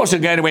 And he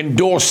wasn't going to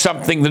endorse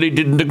something that he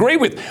didn't agree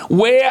with.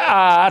 Where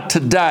are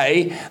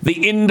today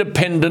the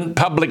independent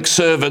public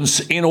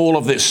servants in all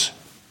of this?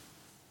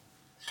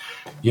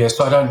 Yes,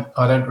 I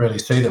don't really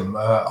see them.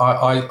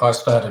 I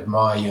started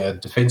my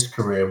defence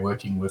career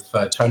working with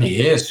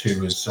Tony Ayres,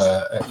 who was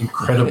an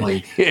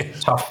incredibly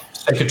tough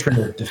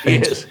Secretary of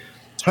Defence. Yes.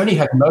 Tony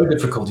had no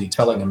difficulty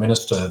telling a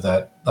minister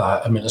that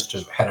a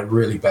minister had a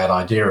really bad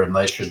idea and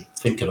they should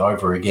think it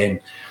over again.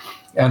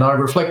 And I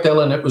reflect,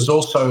 Ellen, it was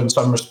also in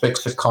some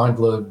respects a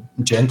kinder,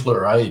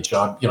 gentler age.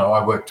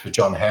 I worked for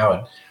John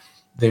Howard.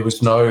 There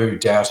was no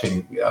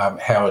doubting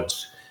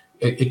Howard's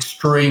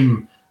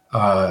extreme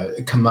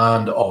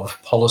command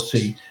of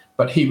policy,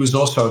 but he was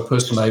also a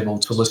person able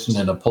to listen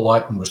in a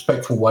polite and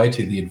respectful way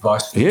to the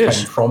advice that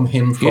came from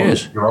him, from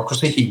the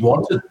bureaucracy. He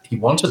wanted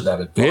that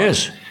advice.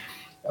 Yes.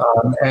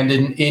 And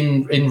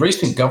in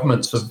recent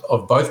governments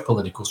of both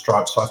political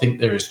stripes, I think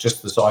there is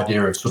just this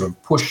idea of sort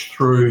of push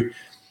through.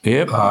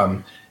 Yep.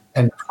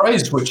 And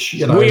praise which,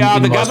 we are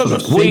the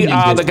government. We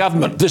are the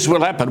government. This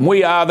will happen.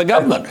 We are the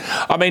government.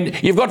 I mean,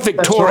 you've got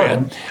Victoria.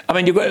 Right. I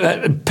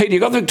mean, Peter,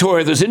 you've got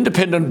Victoria. There's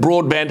Independent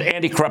Broadband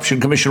Anti-Corruption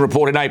Commission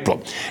report in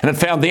April, and it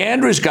found the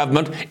Andrews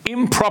government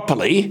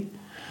improperly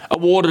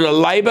awarded a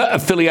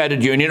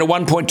Labor-affiliated union a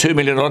 $1.2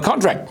 million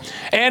contract.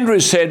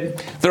 Andrews said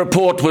the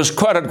report was,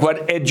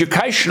 quote-unquote,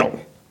 educational.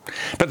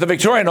 But the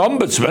Victorian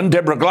Ombudsman,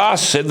 Deborah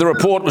Glass, said the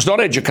report was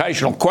not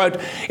educational. Quote,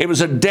 it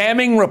was a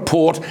damning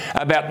report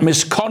about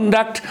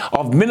misconduct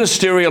of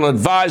ministerial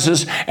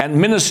advisors and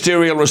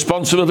ministerial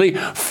responsibility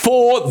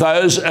for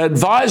those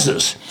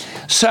advisors.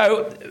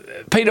 So,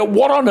 Peter,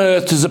 what on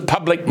earth does the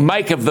public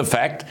make of the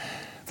fact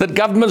that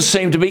governments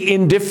seem to be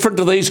indifferent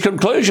to these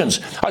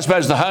conclusions? I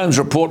suppose the Holmes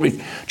report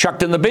we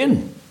chucked in the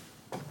bin.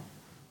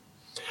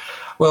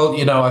 Well,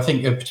 I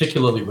think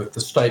particularly with the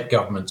state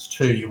governments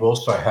too, you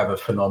also have a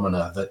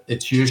phenomena that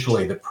it's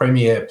usually the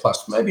Premier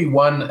plus maybe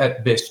one,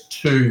 at best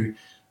two,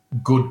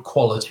 good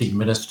quality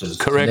ministers.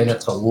 Correct. And then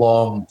it's a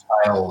long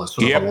tail, a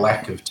sort of a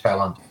lack of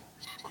talent.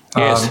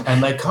 Yes.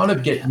 And they kind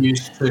of get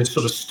used to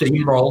sort of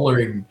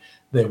steamrolling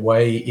their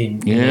way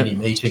in any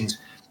meetings.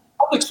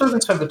 Public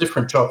servants have a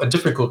difficult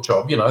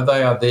job.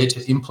 They are there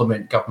to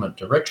implement government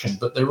direction,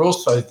 but they're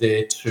also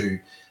there to,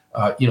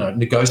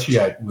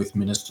 negotiate with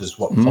ministers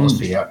what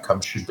policy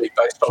outcomes should be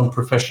based on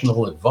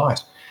professional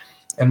advice.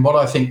 And what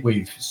I think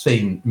we've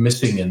seen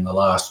missing in the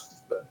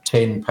last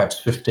 10, perhaps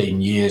 15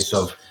 years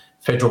of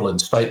federal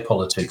and state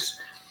politics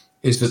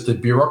is that the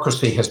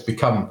bureaucracy has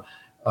become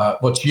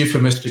what's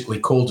euphemistically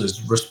called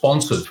as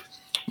responsive,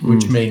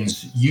 which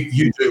means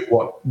you do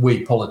what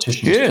we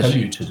politicians tell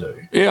you to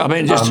do. Yeah, I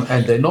mean,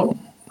 and they're not.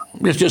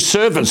 It's just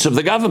servants of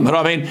the government.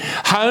 I mean,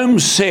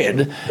 Holmes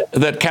said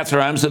that,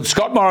 Catherine Holmes, that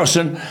Scott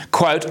Morrison,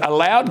 quote,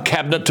 allowed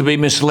Cabinet to be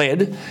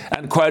misled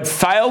and, quote,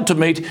 failed to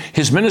meet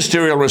his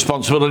ministerial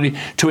responsibility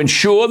to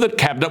ensure that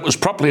Cabinet was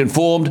properly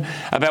informed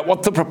about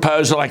what the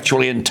proposal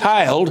actually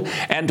entailed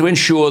and to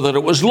ensure that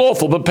it was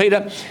lawful. But,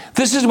 Peter,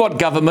 this is what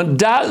government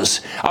does.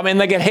 I mean,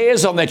 they get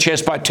hairs on their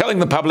chest by telling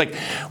the public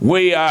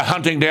we are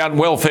hunting down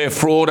welfare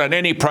fraud and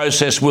any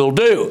process will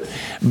do.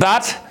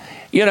 But,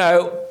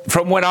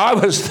 from when I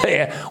was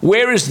there,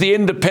 where is the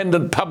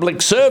independent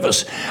public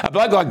service? A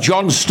bloke like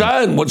John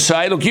Stone would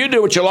say, look, you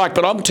do what you like,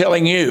 but I'm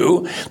telling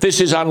you this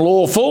is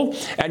unlawful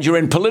and you're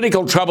in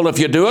political trouble if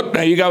you do it.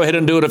 Now, you go ahead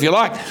and do it if you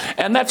like.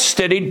 And that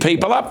steadied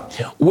people up.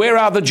 Where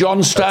are the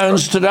John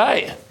Stones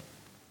today?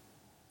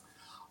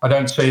 I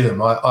don't see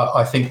them.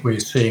 I think we're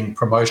seeing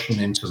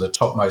promotion into the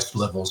topmost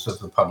levels of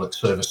the public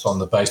service on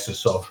the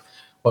basis of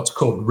what's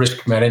called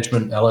risk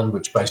management, Alan,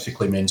 which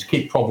basically means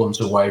keep problems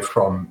away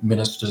from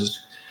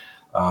ministers.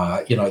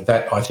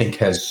 That I think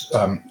has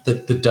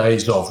the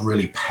days of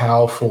really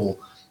powerful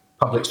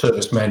public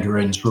service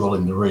mandarins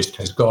ruling the roost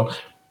has gone.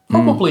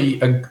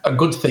 Probably a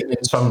good thing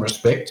in some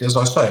respect. As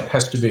I say, it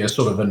has to be a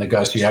sort of a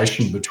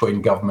negotiation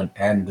between government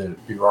and the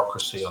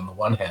bureaucracy on the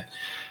one hand.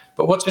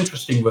 But what's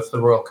interesting with the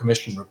Royal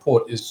Commission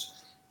report is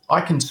I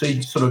can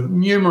see sort of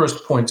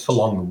numerous points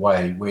along the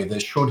way where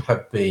there should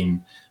have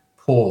been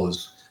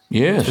pause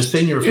for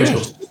senior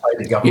officials to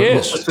say to government,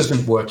 look, this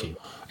isn't working.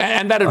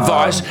 And that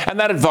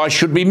advice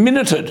should be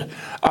minuted.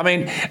 I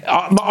mean,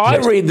 I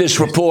read this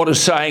report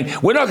as saying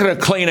we're not going to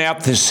clean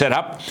out this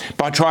setup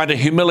by trying to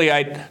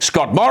humiliate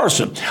Scott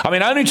Morrison. I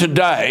mean, only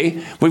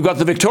today we've got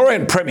the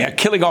Victorian Premier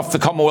killing off the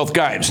Commonwealth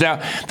Games.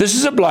 Now, this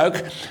is a bloke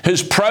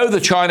who's pro the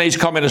Chinese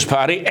Communist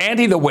Party,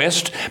 anti the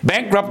West,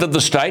 bankrupted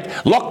the state,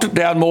 locked it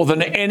down more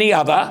than any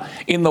other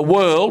in the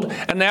world,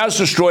 and now has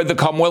destroyed the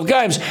Commonwealth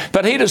Games.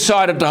 But he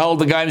decided to hold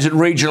the games in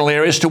regional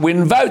areas to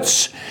win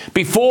votes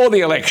before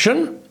the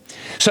election.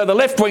 So the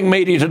left-wing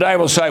media today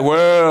will say,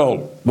 well,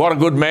 what a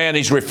good man,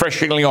 he's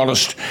refreshingly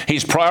honest,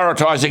 he's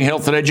prioritising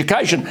health and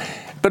education.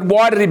 But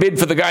why did he bid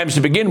for the games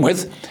to begin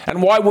with?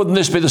 And why wouldn't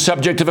this be the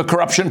subject of a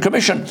corruption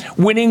commission?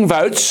 Winning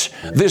votes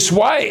this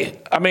way.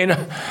 I mean,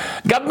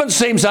 government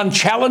seems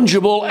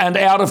unchallengeable and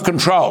out of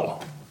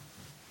control.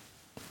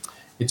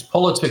 It's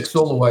politics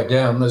all the way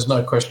down, there's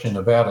no question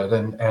about it,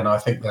 and I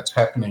think that's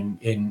happening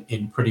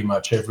in pretty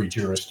much every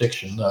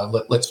jurisdiction.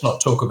 Let's not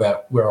talk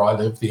about where I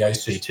live, the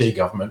ACT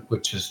government,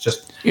 which has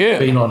just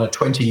been on a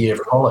 20-year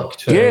frolic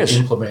to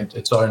implement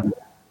its own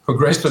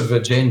progressive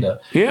agenda.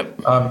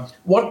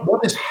 What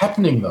is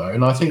happening, though,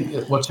 and I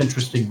think what's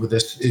interesting with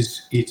this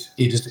is it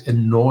is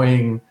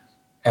annoying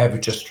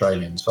average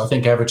Australians. I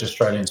think average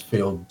Australians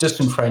feel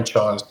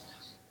disenfranchised.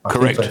 I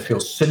think they feel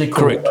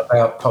cynical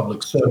about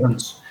public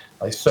servants.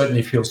 They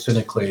certainly feel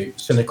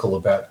cynical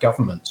about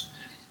governments.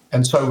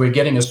 And so we're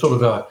getting a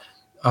sort of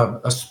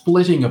a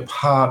splitting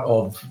apart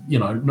of,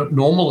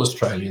 normal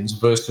Australians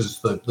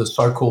versus the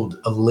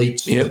so-called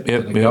elites that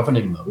are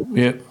governing them.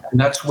 And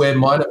that's where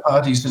minor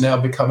parties are now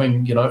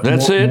becoming,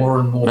 more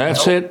and more.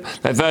 That's it.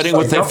 They're voting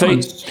with their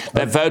feet.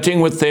 They're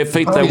voting with their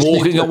feet. They're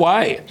walking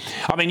away.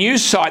 I mean, you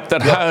cite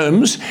that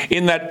Holmes,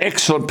 in that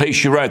excellent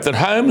piece you wrote, that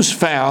Holmes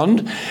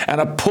found an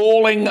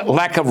appalling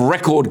lack of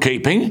record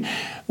keeping,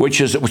 which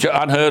is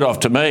unheard of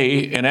to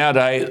me. In our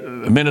day,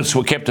 minutes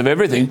were kept of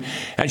everything.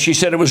 And she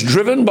said it was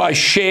driven by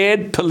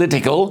shared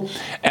political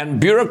and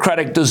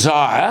bureaucratic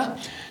desire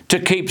to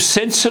keep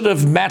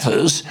sensitive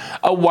matters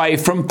away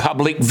from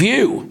public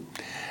view.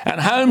 And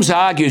Holmes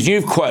argues,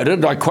 you've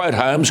quoted, I quote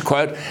Holmes,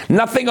 quote,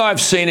 nothing I've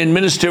seen in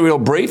ministerial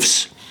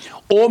briefs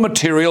or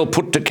material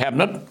put to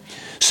Cabinet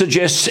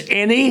suggests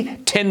any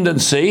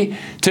tendency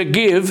to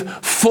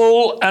give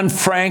full and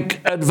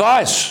frank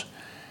advice.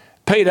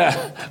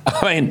 Peter,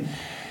 I mean,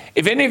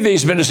 if any of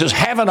these ministers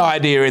have an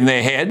idea in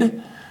their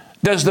head,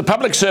 does the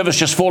public service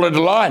just fall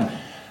into line?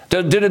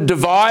 Did it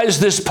devise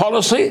this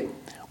policy,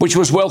 which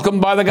was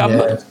welcomed by the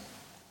government?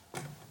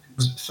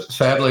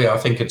 Sadly, I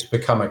think it's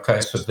become a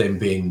case of them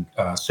being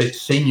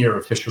senior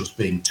officials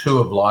being too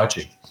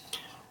obliging.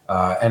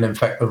 And in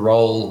fact, the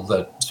role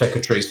that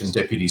secretaries and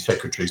deputy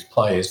secretaries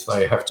play is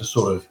they have to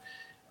sort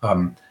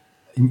of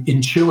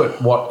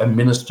intuit what a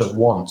minister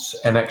wants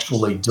and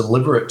actually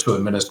deliver it to a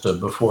minister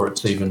before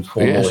it's even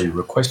formally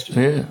requested.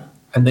 Yeah.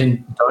 And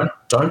then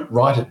don't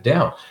write it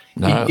down.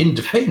 No. In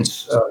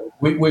defence,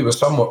 we were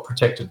somewhat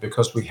protected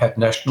because we had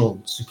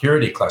national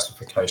security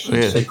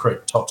classification,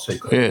 secret, top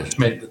secret, which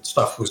meant that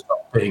stuff was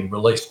not being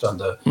released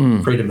under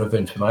freedom of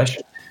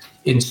information.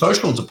 In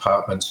social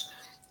departments,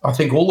 I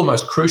think all the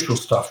most crucial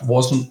stuff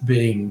wasn't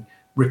being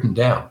written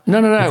down. No.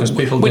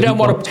 We don't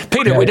want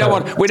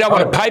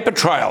a paper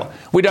trail.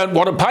 We don't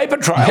want a paper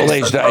trail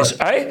these days,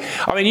 eh?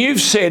 I mean, you've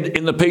said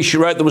in the piece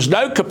you wrote there was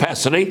no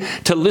capacity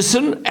to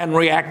listen and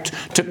react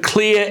to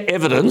clear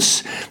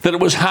evidence that it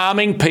was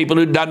harming people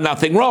who'd done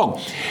nothing wrong.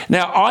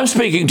 Now, I'm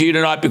speaking to you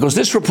tonight because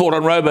this report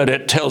on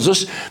Robodebt tells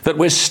us that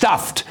we're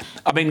stuffed.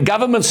 I mean,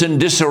 government's in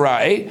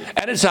disarray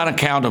and it's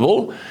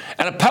unaccountable,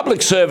 and a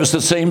public service that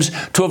seems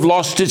to have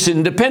lost its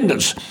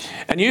independence.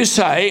 And you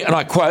say, and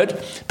I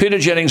quote, Peter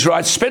Jennings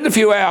writes, spend a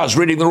few hours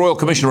reading the Royal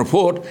Commission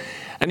report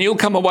and you'll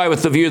come away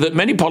with the view that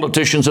many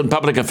politicians and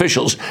public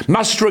officials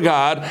must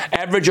regard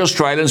average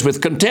Australians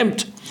with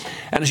contempt.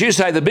 And as you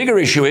say, the bigger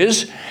issue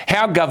is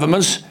how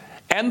governments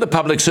and the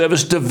public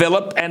service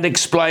develop and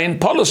explain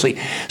policy.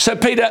 So,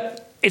 Peter,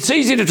 it's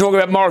easy to talk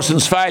about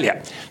Morrison's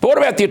failure, but what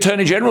about the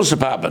Attorney General's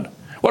Department?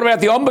 What about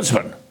the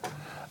Ombudsman?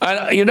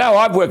 You know,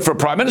 I've worked for a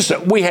Prime Minister.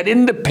 We had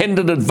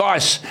independent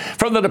advice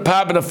from the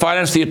Department of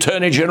Finance, the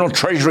Attorney General,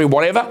 Treasury,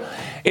 whatever.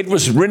 It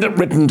was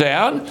written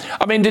down.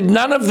 I mean, did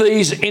none of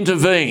these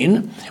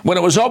intervene when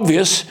it was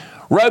obvious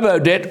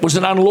Robodebt was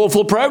an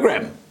unlawful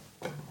program?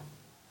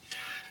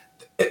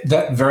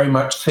 That very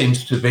much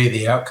seems to be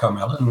the outcome,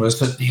 Alan,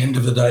 was at the end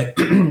of the day,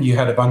 you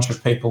had a bunch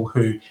of people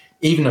who,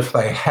 even if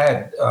they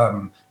had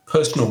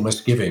personal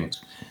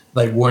misgivings,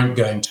 they weren't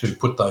going to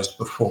put those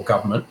before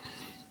government.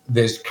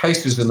 There's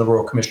cases in the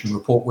Royal Commission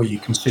report where you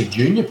can see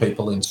junior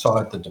people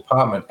inside the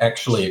department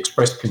actually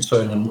expressed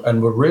concern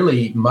and were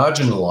really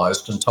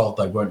marginalised and told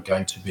they weren't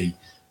going to be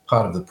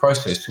part of the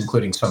process,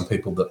 including some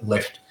people that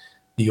left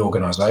the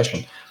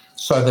organisation.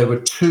 So there were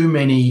too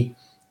many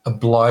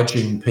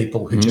obliging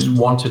people who just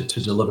wanted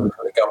to deliver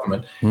for the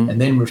government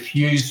and then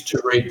refused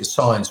to read the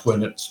signs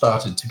when it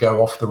started to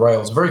go off the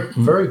rails very,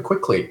 very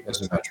quickly, as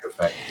a matter of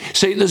fact.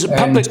 See, there's a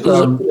public...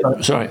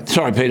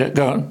 Sorry, Peter,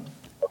 go on.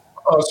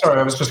 Oh, sorry,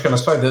 I was just going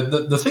to say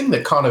that the thing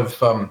that kind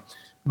of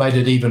made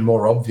it even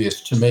more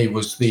obvious to me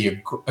was the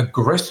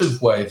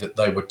aggressive way that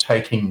they were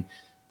taking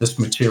this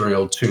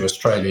material to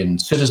Australian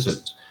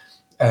citizens.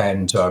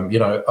 And,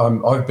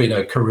 I've been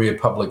a career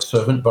public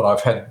servant, but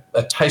I've had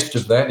a taste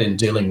of that in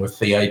dealing with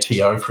the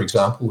ATO, for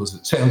example, as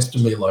it sounds to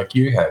me like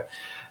you have.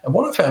 And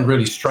what I found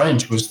really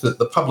strange was that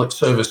the public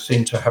service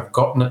seemed to have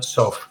gotten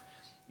itself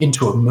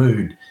into a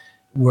mood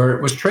where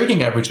it was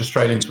treating average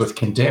Australians with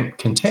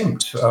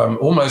contempt,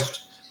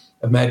 almost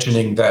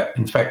imagining that,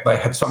 in fact, they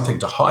had something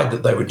to hide,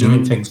 that they were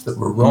doing things that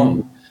were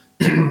wrong.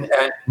 And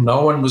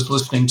no one was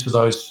listening to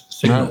those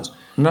signals.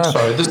 No.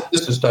 So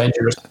this is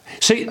dangerous.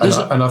 See,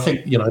 and I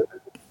think,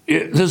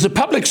 there's a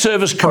public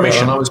service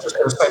commission. I was just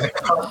going to say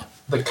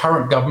the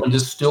current government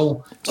is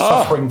still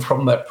suffering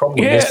from that problem.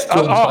 Yeah, They're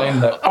still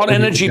playing that on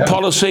energy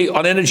policy.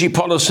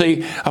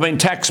 I mean,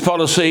 tax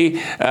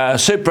policy,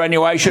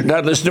 superannuation.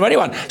 Don't listen to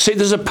anyone. See,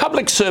 there's a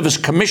public service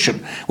commission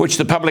which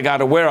the public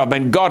aren't aware of. I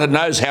mean, God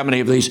knows how many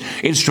of these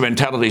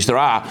instrumentalities there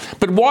are.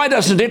 But why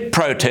doesn't it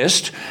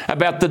protest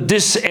about the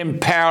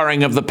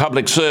disempowering of the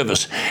public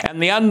service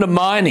and the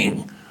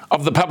undermining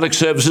of the public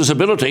service's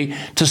ability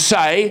to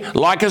say,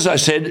 like, as I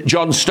said,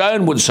 John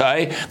Stone would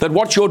say, that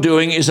what you're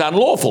doing is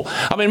unlawful?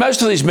 I mean,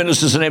 most of these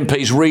ministers and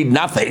MPs read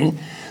nothing.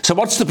 So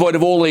what's the point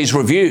of all these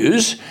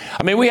reviews?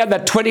 I mean, we had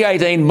that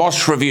 2018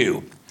 Moss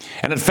review,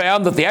 and it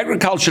found that the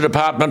Agriculture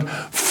Department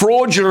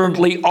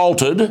fraudulently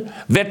altered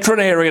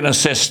veterinarian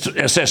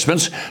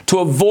assessments to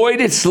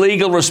avoid its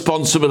legal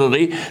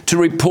responsibility to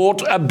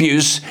report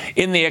abuse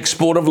in the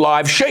export of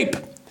live sheep.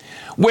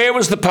 Where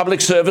was the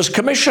Public Service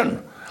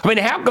Commission? I mean,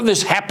 how can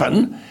this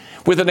happen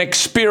with an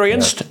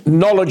experienced,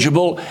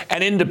 knowledgeable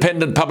and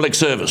independent public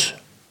service?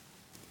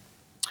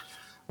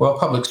 Well,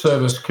 public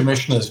service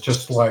commissioners,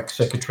 just like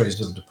secretaries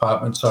of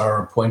departments,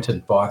 are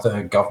appointed by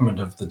the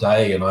government of the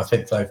day, and I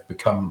think they've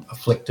become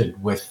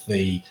afflicted with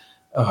the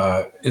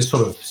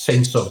sort of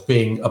sense of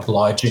being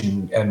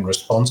obliging and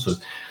responsive.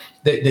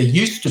 There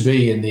used to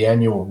be in the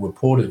annual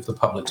report of the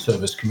Public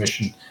Service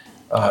Commission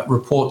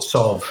reports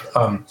of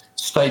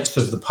states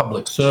of the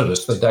public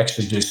service. They'd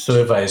actually do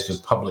surveys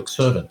of public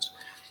servants.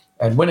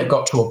 And when it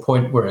got to a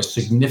point where a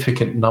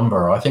significant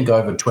number, I think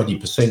over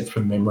 20%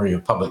 from memory,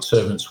 of public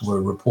servants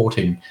were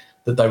reporting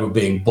that they were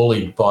being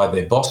bullied by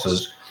their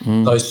bosses,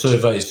 those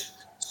surveys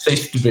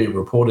ceased to be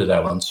reported,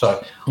 Alan.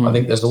 So I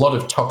think there's a lot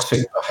of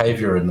toxic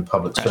behaviour in the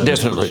public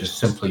service, which is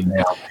simply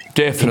now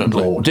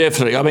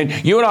Definitely. I mean,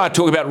 you and I are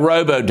talking about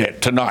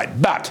Robodebt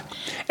tonight, but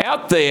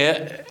out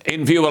there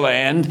in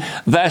Viewerland,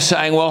 they're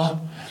saying,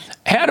 well,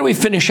 how do we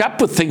finish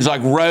up with things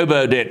like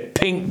Robodebt,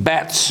 pink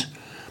bats,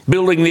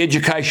 building the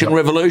education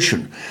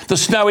revolution, the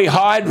snowy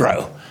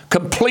hydro,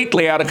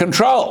 completely out of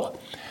control?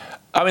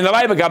 I mean, the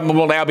Labor government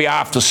will now be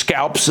after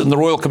scalps, and the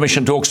Royal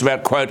Commission talks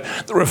about, quote,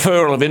 the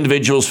referral of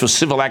individuals for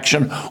civil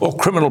action or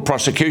criminal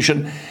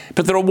prosecution.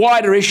 But there are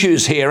wider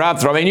issues here,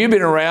 aren't there? I mean, you've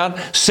been around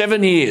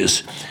 7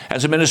 years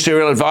as a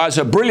ministerial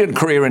advisor, brilliant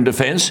career in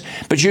defence,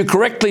 but you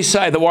correctly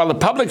say that while the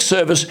public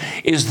service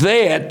is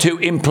there to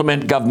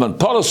implement government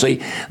policy,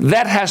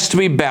 that has to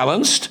be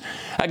balanced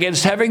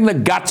against having the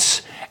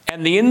guts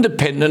and the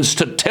independence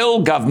to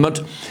tell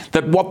government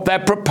that what they're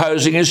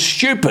proposing is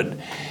stupid.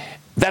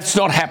 That's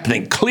not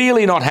happening.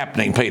 Clearly not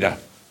happening, Peter.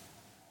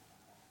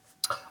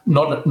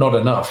 Not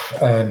enough.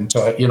 And,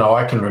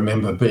 I can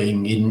remember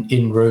being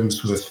in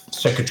rooms with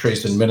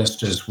secretaries and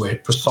ministers where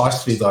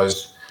precisely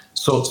those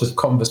sorts of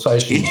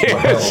conversations were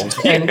held.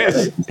 And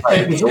it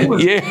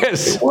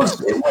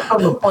was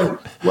on the point,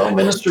 well,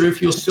 Minister,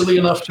 if you're silly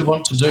enough to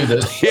want to do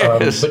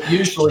this, but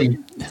usually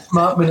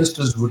smart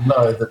ministers would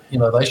know that,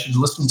 they should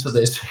listen to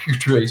their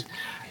secretaries.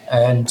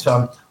 And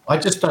I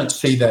just don't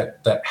see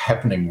that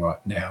happening right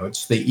now.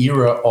 It's the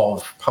era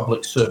of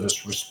public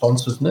service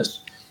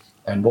responsiveness,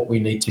 and what we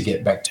need to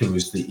get back to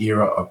is the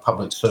era of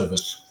public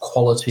service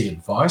quality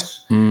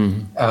advice.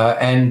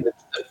 And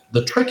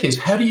the trick is,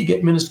 how do you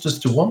get ministers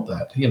to want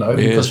that?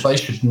 Because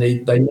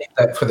they need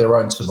that for their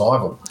own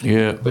survival.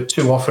 Yeah. But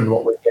too often,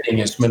 what we're getting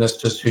is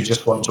ministers who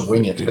just want to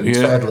wing it. And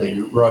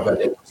sadly, Robo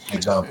is an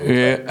example.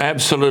 Yeah,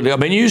 absolutely. I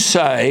mean, you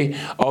say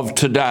of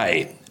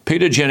today.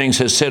 Peter Jennings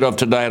has said of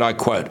today, and I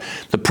quote,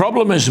 the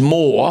problem is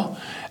more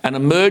an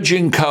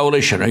emerging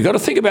coalition. You've got to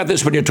think about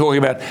this when you're talking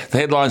about the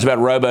headlines about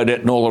robo-debt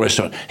and all the rest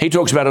of it. He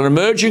talks about an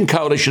emerging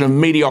coalition of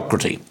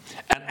mediocrity,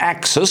 an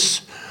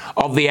axis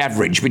of the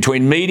average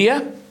between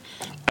media,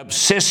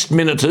 obsessed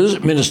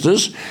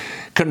ministers,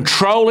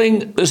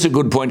 controlling, this is a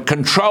good point,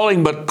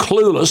 controlling but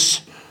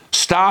clueless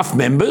staff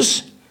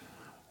members.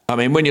 I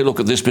mean, when you look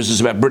at this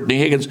business about Brittany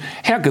Higgins,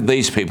 how could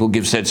these people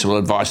give sensible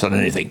advice on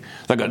anything?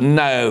 They've got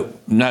no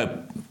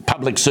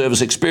public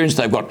service experience.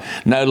 They've got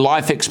no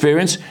life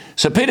experience.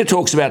 So Peter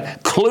talks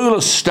about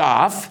clueless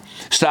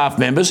staff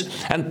members,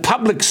 and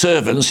public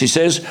servants, he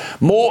says,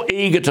 more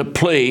eager to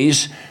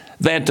please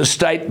than to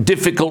state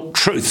difficult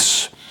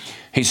truths.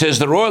 He says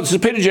this is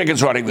Peter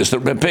Jennings writing this,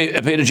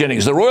 Peter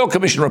Jennings, the Royal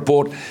Commission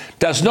report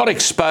does not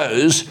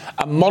expose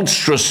a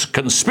monstrous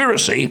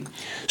conspiracy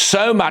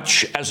so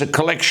much as a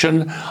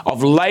collection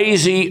of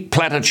lazy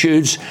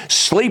platitudes,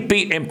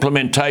 sleepy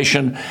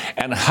implementation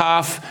and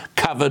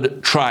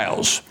half-covered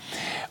trails.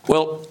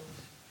 Well,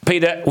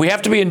 Peter, we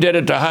have to be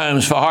indebted to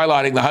Holmes for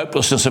highlighting the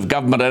hopelessness of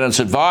government and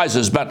its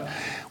advisors, but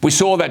we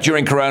saw that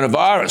during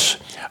coronavirus.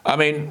 I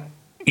mean,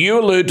 you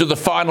allude to the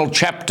final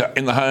chapter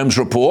in the Holmes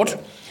report,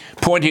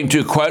 pointing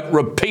to, quote,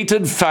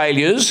 repeated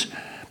failures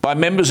by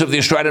members of the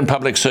Australian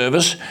Public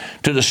Service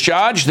to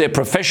discharge their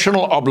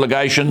professional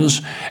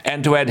obligations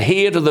and to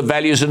adhere to the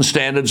values and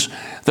standards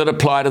that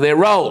apply to their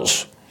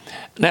roles.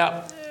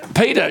 Now,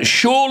 Peter,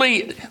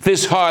 surely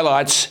this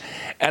highlights,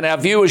 and our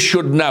viewers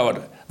should know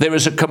it, there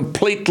is a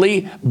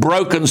completely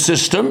broken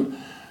system.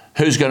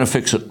 Who's going to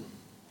fix it?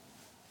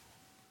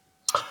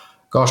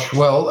 Gosh,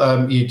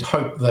 well, you'd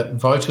hope that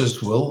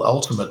voters will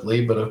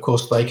ultimately, but of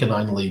course they can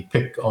only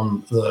pick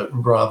on the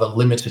rather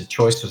limited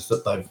choices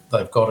that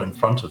they've got in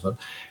front of them.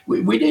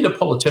 We need a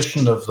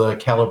politician of the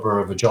calibre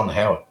of a John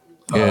Howard.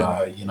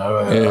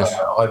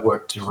 I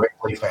worked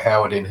directly for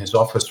Howard in his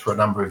office for a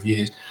number of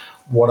years.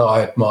 What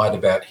I admired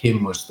about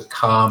him was the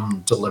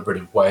calm,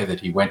 deliberative way that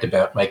he went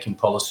about making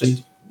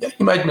policy. Yeah,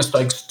 he made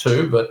mistakes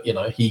too, but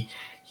he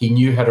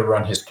knew how to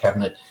run his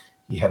cabinet.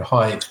 He had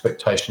high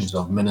expectations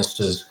of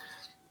ministers.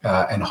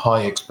 And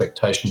high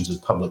expectations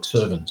of public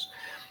servants.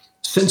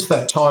 Since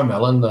that time,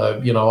 Alan,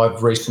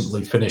 I've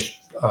recently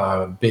finished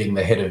being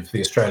the head of the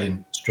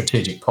Australian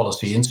Strategic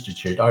Policy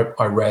Institute.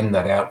 I ran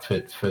that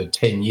outfit for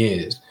 10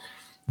 years.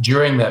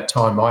 During that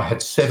time, I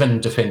had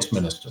 7 defence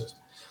ministers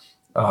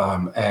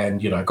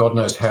and God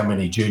knows how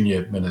many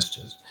junior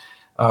ministers.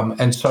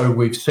 And so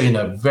we've seen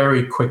a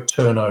very quick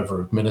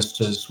turnover of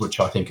ministers, which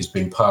I think has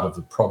been part of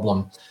the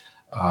problem.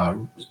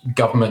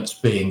 Governments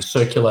being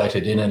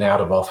circulated in and out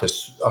of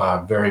office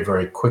very,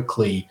 very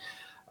quickly.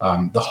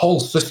 The whole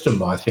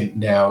system, I think,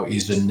 now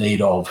is in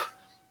need of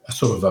a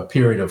sort of a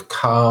period of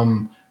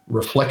calm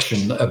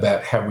reflection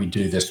about how we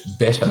do this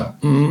better.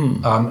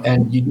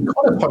 And you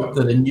kind of hope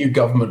that a new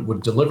government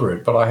would deliver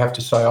it, but I have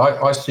to say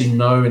I see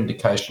no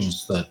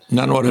indications that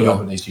the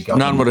Albanese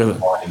government is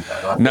providing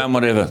that. None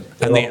whatever.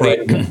 And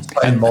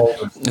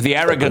the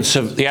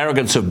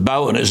arrogance of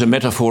Bowen is a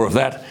metaphor of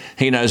that.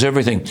 He knows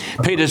everything.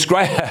 Peter, it's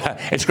great.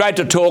 It's great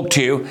to talk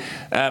to you.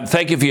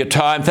 Thank you for your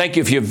time. Thank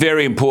you for your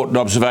very important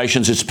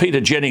observations. It's Peter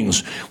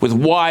Jennings, with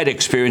wide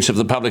experience of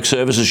the public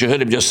service, as you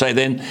heard him just say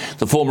then,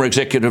 the former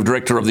executive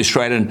director of the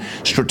Australian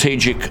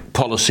Strategic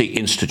Policy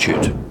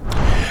Institute.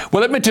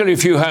 Well, let me tell you a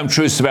few home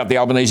truths about the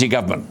Albanese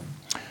government.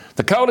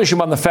 The coalition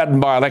won the Fadden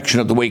by-election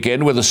at the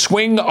weekend with a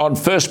swing on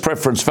first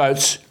preference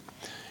votes,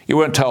 you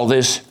weren't told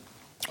this,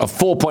 of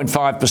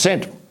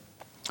 4.5%.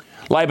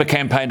 Labor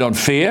campaigned on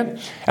fear,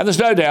 and there's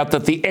no doubt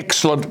that the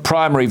excellent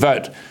primary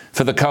vote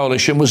for the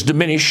coalition was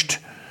diminished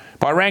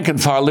by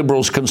rank-and-file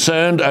Liberals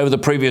concerned over the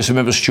previous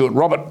member Stuart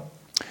Robert.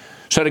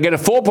 So to get a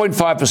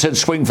 4.5%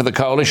 swing for the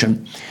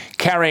coalition,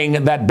 carrying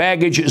that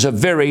baggage is a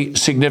very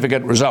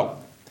significant result.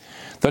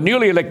 The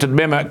newly elected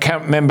member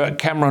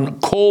Cameron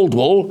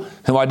Caldwell,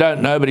 whom I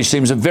don't know, but he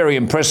seems a very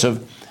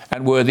impressive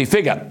and worthy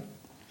figure.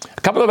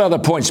 A couple of other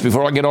points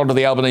before I get on to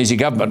the Albanese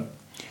government,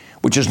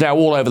 which is now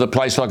all over the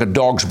place like a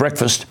dog's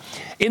breakfast.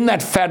 In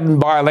that Fadden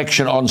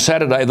by-election on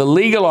Saturday, the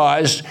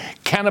legalised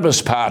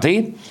Cannabis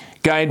Party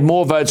gained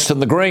more votes than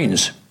the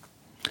Greens.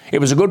 It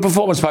was a good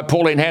performance by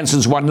Pauline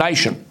Hanson's One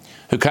Nation,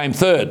 who came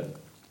third.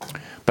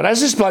 But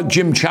has this bloke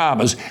Jim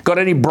Chalmers got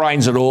any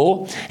brains at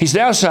all? He's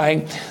now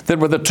saying that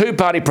with a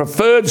two-party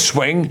preferred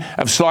swing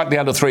of slightly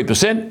under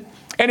 3%,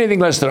 anything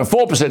less than a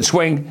 4%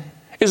 swing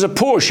is a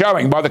poor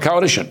showing by the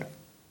coalition.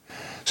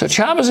 So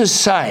Chalmers is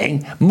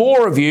saying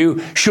more of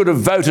you should have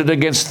voted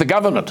against the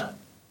government.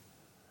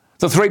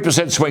 The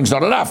 3% swing's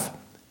not enough.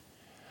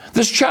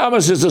 This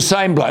Chalmers is the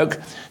same bloke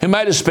who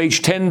made a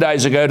speech 10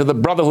 days ago to the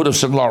Brotherhood of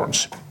St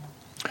Lawrence.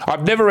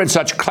 I've never read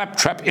such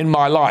claptrap in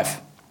my life.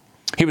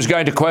 He was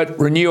going to, quote,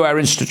 renew our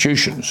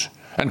institutions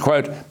and,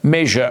 quote,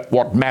 measure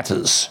what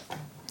matters.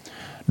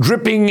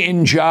 Dripping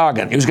in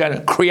jargon, he was going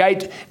to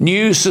create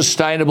new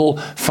sustainable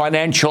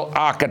financial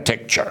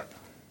architecture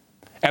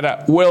and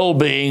a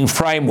well-being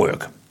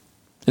framework.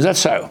 Is that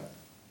so?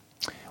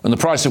 When the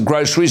price of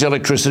groceries,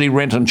 electricity,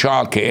 rent and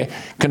childcare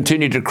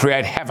continue to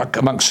create havoc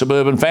amongst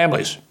suburban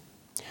families.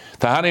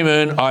 The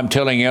honeymoon, I'm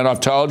telling you, and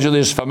I've told you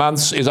this for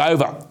months, is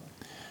over.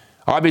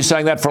 I've been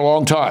saying that for a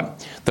long time.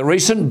 The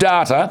recent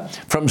data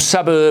from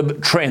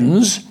Suburb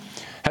Trends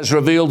has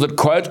revealed that,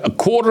 quote, a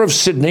quarter of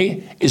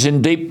Sydney is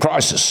in deep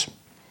crisis.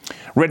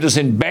 Renters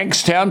in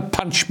Bankstown,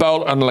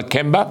 Punchbowl and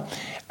Lakemba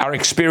are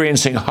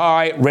experiencing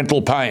high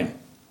rental pain.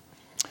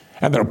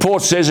 And the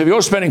report says if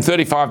you're spending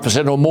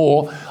 35% or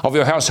more of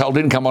your household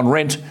income on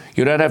rent,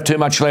 you don't have too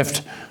much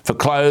left for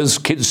clothes,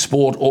 kids'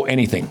 sport or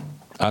anything,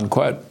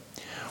 unquote.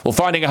 Well,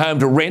 finding a home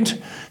to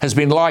rent has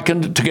been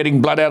likened to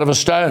getting blood out of a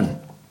stone.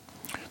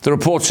 The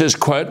report says,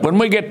 quote, when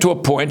we get to a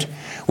point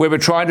where we're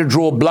trying to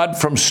draw blood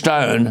from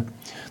stone,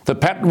 the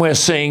pattern we're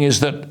seeing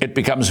is that it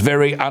becomes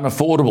very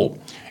unaffordable.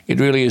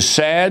 It really is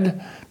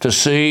sad to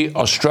see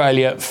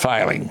Australia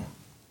failing.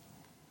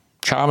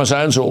 Chalmers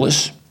owns all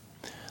this.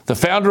 The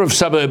founder of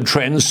Suburb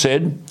Trends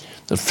said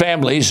that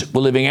families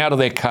were living out of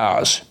their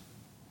cars.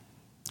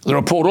 The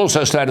report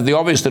also stated the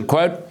obvious that,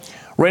 quote,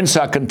 rents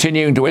are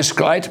continuing to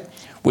escalate,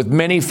 with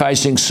many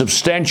facing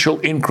substantial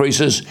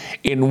increases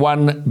in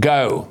one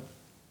go.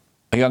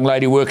 A young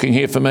lady working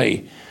here for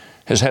me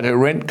has had her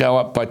rent go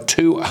up by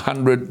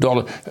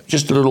 $200,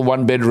 just a little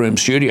one-bedroom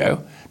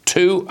studio,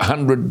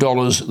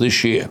 $200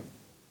 this year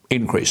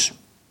increase.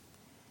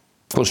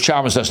 Of course,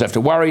 Chalmers doesn't have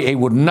to worry, he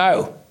wouldn't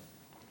know.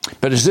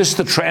 But is this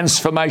the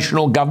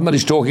transformational government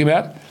he's talking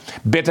about?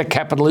 Better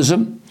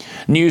capitalism?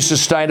 New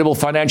sustainable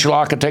financial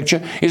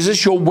architecture? Is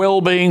this your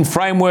well-being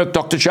framework,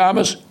 Dr.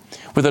 Chalmers?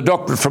 With a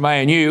doctorate from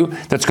ANU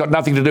that's got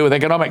nothing to do with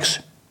economics.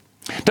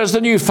 Does the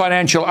new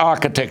financial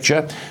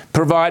architecture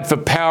provide for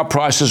power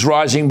prices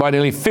rising by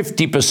nearly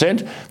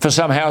 50% for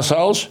some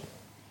households?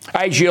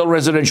 AGL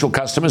residential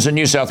customers in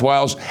New South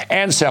Wales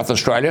and South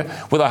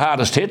Australia were the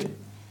hardest hit.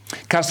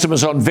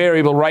 Customers on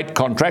variable rate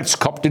contracts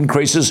copped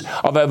increases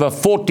of over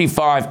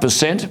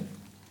 45%.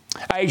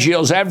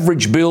 AGL's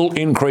average bill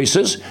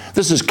increases,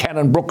 this is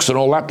Cannon Brooks and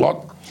all that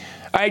lot.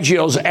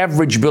 AGL's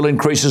average bill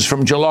increases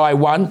from July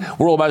 1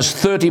 were almost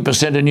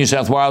 30% in New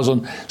South Wales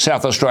and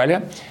South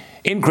Australia.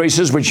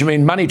 Increases which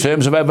mean money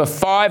terms of over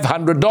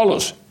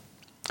 $500.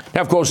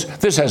 Now, of course,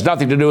 this has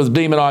nothing to do with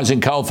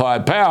demonising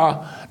coal-fired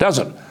power, does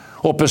it?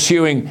 Or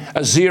pursuing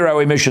a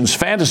zero-emissions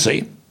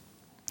fantasy.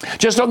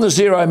 Just on the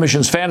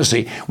zero-emissions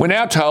fantasy, we're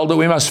now told that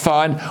we must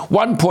find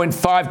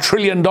 $1.5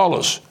 trillion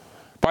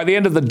by the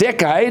end of the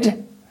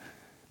decade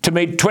to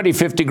meet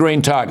 2050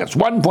 green targets.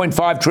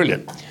 $1.5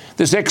 trillion.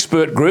 This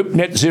expert group,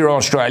 Net Zero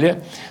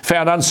Australia,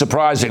 found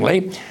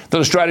unsurprisingly that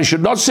Australia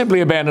should not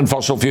simply abandon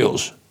fossil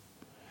fuels.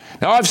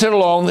 Now, I've said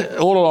all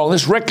along,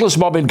 this reckless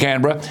mob in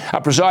Canberra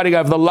are presiding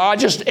over the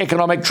largest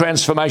economic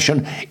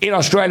transformation in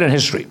Australian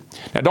history.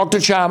 Now,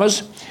 Dr.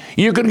 Chalmers,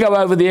 you can go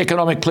over the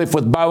economic cliff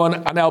with Bowen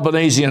and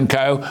Albanese and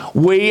co.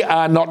 We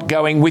are not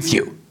going with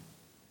you.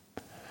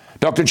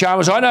 Dr.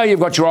 Chalmers, I know you've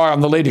got your eye on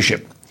the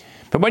leadership,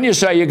 but when you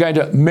say you're going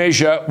to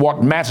measure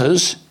what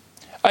matters,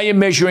 are you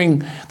measuring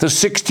the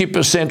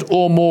 60%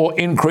 or more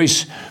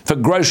increase for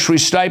grocery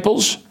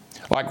staples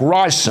like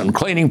rice and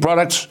cleaning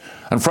products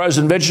and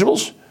frozen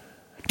vegetables?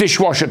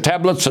 Dishwasher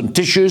tablets and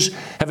tissues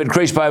have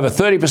increased by over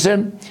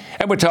 30%,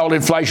 and we're told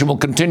inflation will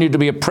continue to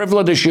be a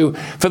prevalent issue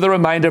for the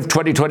remainder of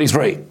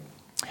 2023,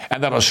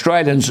 and that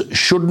Australians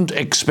shouldn't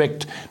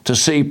expect to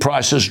see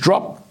prices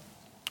drop.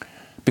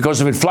 Because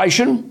of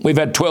inflation, we've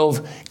had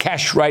 12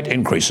 cash rate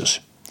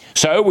increases.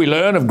 So we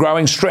learn of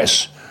growing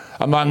stress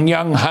among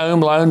young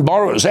home loan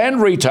borrowers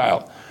and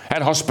retail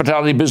and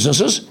hospitality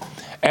businesses,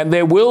 and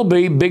there will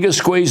be bigger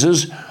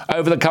squeezes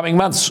over the coming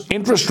months.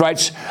 Interest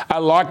rates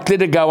are likely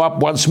to go up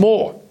once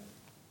more.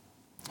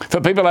 For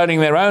people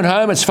owning their own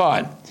home, it's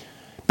fine.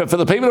 But for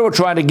the people who are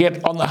trying to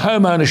get on the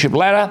home ownership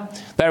ladder,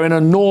 they're in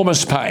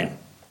enormous pain.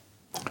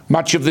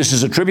 Much of this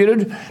is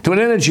attributed to an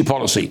energy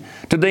policy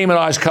to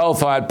demonise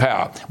coal-fired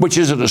power, which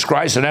is a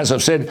disgrace and, as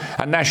I've said,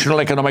 a national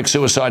economic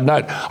suicide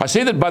note. I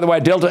see that, by the way,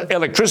 Delta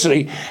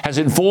Electricity has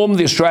informed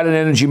the Australian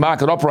Energy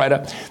Market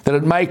Operator that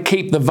it may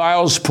keep the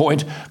Vales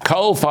Point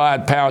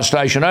coal-fired power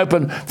station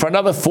open for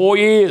another 4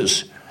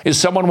 years. Is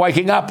someone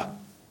waking up?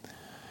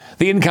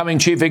 The incoming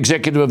chief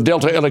executive of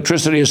Delta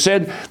Electricity has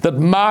said that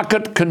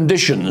market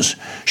conditions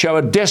show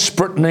a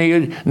desperate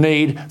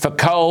need for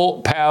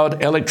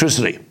coal-powered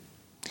electricity.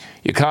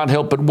 You can't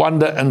help but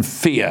wonder and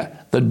fear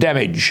the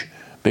damage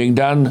being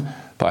done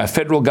by a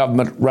federal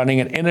government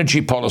running an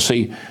energy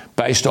policy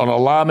based on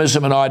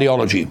alarmism and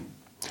ideology.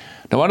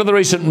 Now, under the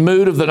recent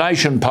Mood of the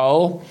Nation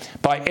poll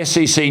by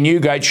SEC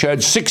Newgate showed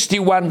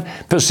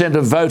 61%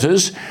 of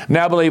voters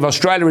now believe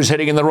Australia is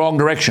heading in the wrong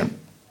direction.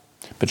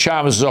 But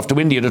Chalmers is off to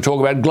India to talk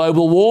about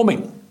global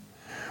warming,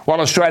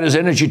 while Australia's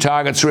energy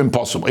targets are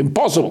impossible.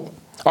 Impossible.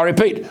 I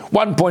repeat,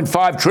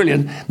 1.5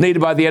 trillion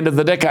needed by the end of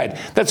the decade.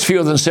 That's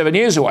fewer than 7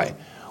 years away.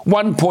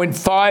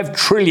 1.5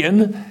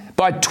 trillion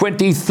by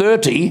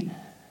 2030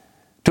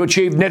 to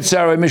achieve net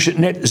zero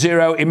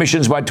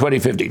emissions by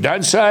 2050.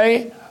 Don't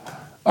say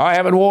I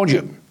haven't warned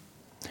you.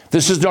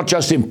 This is not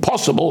just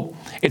impossible,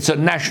 it's a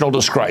national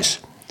disgrace.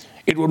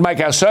 It would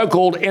make our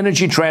so-called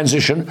energy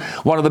transition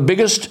one of the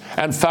biggest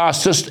and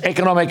fastest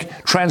economic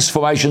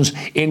transformations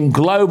in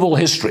global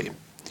history.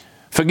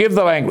 Forgive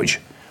the language,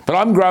 but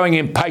I'm growing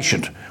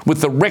impatient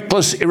with the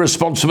reckless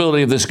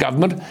irresponsibility of this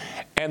government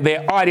and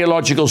their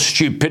ideological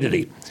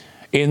stupidity.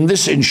 In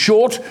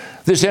short,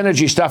 this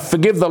energy stuff,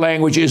 forgive the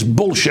language, is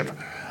bullshit.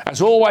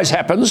 As always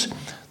happens,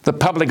 the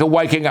public are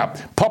waking up.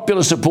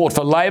 Popular support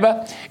for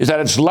Labor is at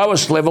its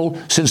lowest level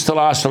since the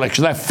last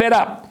election. They're fed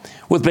up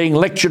with being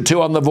lectured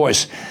to on The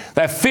Voice.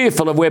 They're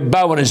fearful of where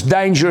Bowen is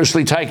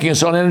dangerously taking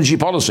us on energy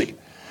policy.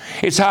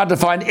 It's hard to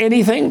find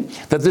anything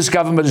that this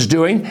government is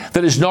doing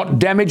that is not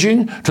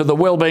damaging to the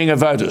well-being of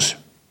voters.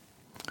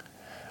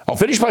 I'll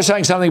finish by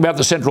saying something about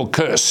the central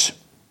curse.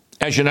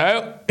 As you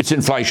know, it's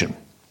inflation.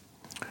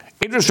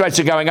 Interest rates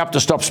are going up to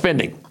stop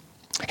spending.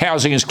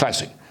 Housing is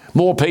classic.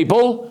 More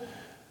people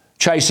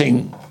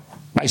chasing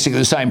basically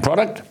the same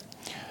product,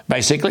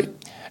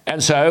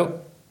 and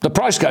so the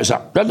price goes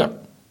up, doesn't it?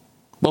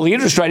 Well, the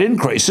interest rate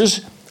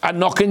increases are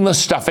knocking the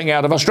stuffing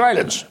out of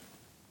Australians.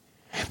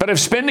 But if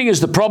spending is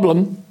the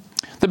problem,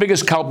 the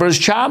biggest culprit is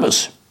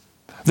Chalmers,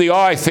 the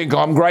I think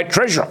I'm great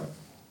treasurer.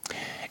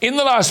 In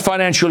the last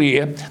financial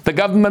year, the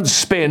government's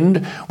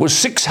spend was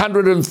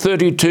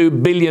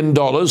 $632 billion,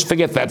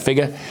 forget that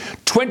figure,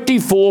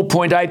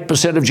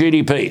 24.8% of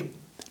GDP,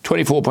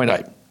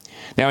 24.8.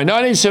 Now, in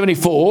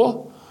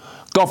 1974,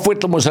 Gough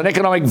Whitlam was an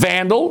economic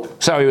vandal,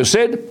 so he was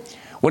said,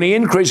 when he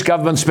increased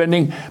government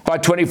spending by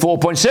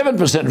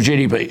 24.7% of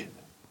GDP.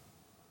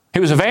 He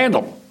was a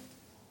vandal.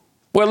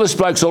 Well, this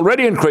bloke's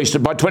already increased it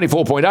by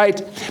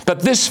 24.8, but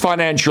this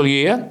financial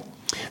year,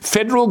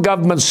 federal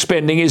government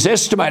spending is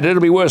estimated,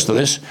 it'll be worse than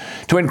this,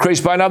 to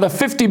increase by another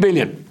 $50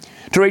 billion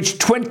to reach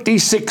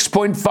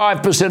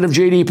 26.5% of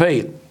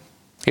GDP.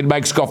 It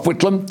makes Gough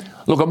Whitlam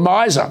look a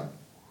miser.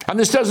 And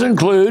this doesn't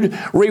include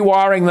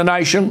rewiring the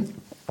nation,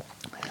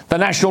 the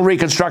National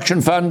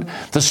Reconstruction Fund,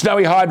 the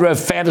Snowy Hydro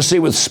fantasy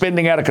with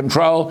spending out of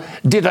control,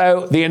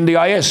 ditto the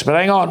NDIS. But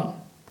hang on,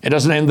 it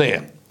doesn't end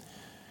there.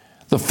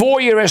 The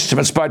 4-year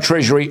estimates by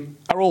Treasury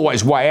are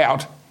always way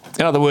out.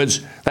 In other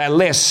words, they're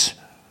less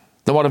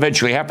than what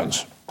eventually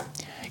happens.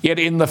 Yet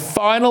in the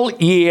final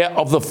year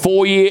of the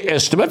 4-year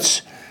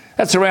estimates,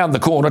 that's around the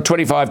corner,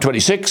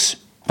 25-26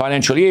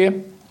 financial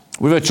year,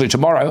 we're virtually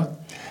tomorrow,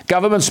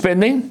 government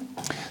spending,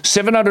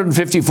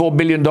 $754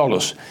 billion.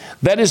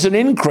 That is an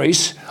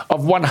increase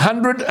of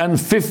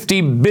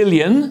 $150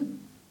 billion,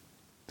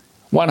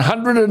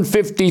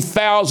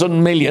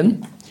 150,000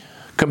 million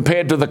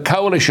compared to the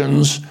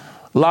coalition's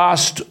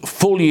last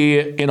full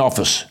year in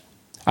office,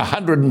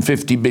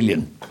 $150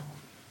 billion.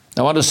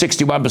 No wonder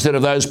 61%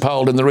 of those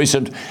polled in the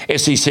recent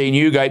SEC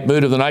Newgate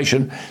Mood of the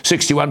Nation,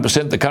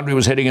 61% the country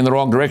was heading in the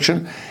wrong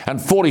direction, and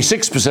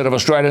 46% of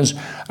Australians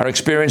are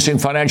experiencing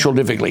financial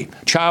difficulty.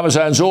 Chalmers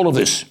owns all of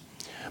this.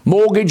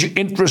 Mortgage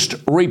interest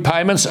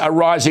repayments are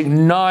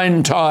rising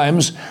 9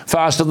 times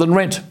faster than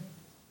rent.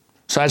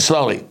 Say it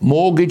slowly.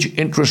 Mortgage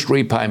interest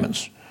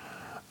repayments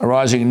are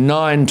rising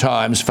 9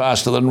 times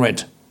faster than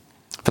rent.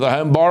 For the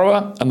home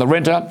borrower and the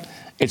renter,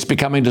 it's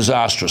becoming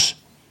disastrous.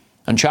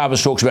 And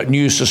Chalmers talks about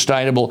new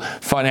sustainable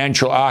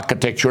financial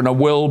architecture and a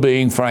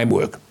well-being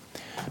framework.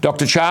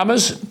 Dr.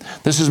 Chalmers,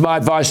 this is my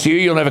advice to you.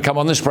 You'll never come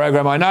on this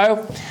program, I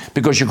know,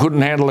 because you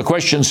couldn't handle the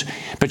questions.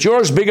 But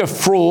you're as big a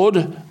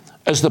fraud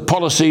as the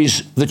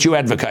policies that you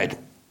advocate.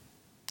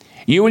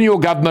 You and your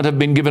government have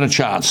been given a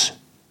chance.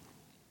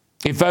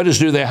 If voters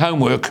do their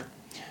homework,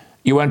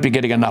 you won't be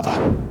getting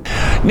another.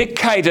 Nick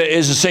Cater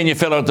is a senior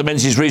fellow at the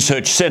Menzies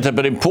Research Centre,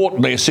 but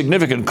importantly a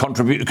significant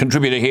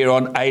contributor here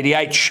on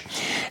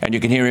ADH. And you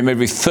can hear him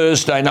every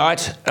Thursday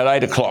night at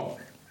 8 o'clock.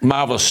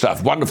 Marvellous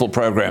stuff, wonderful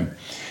program.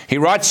 He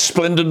writes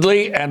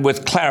splendidly and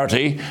with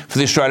clarity for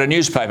the Australian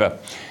newspaper.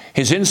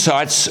 His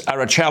insights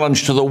are a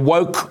challenge to the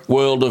woke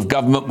world of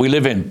government we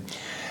live in.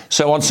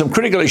 So on some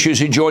critical issues,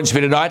 he joins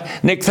me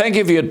tonight. Nick, thank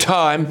you for your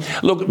time.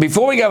 Look,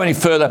 before we go any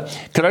further,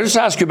 can I just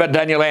ask you about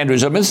Daniel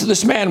Andrews? I mean,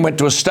 this man went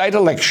to a state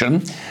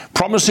election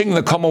promising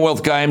the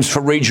Commonwealth Games for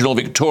regional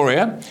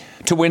Victoria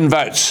to win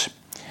votes.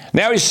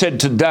 Now he's said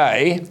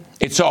today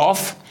it's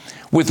off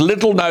with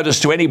little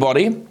notice to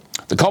anybody.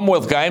 The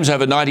Commonwealth Games,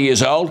 over 90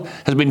 years old,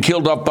 has been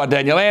killed off by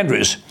Daniel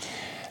Andrews.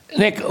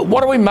 Nick,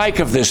 what do we make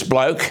of this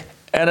bloke?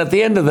 And at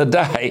the end of the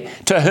day,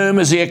 to whom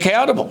is he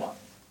accountable?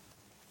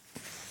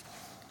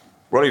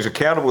 Well, he's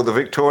accountable to the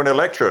Victorian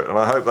electorate, and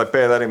I hope they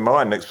bear that in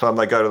mind next time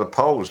they go to the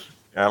polls,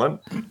 Alan.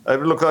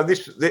 Look,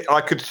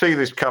 I could see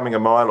this coming a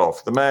mile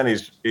off. The man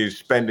is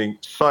spending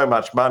so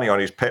much money on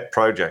his pet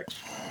projects,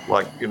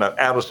 like,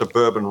 outer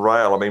suburban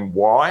rail. I mean,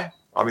 why?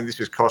 I mean, this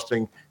is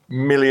costing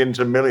millions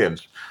and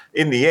millions.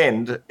 In the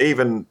end,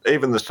 even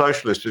the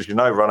socialists, as you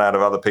know, run out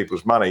of other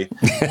people's money.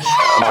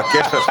 And I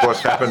guess that's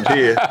what's happened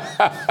here.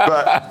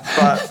 But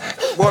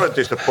what a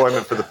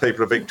disappointment for the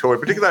people of Victoria,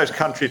 particularly those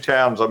country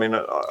towns. I mean,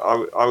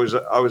 I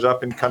was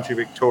up in country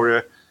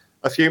Victoria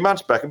a few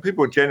months back, and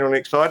people were genuinely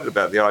excited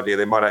about the idea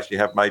they might actually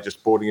have major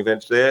sporting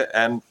events there,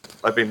 and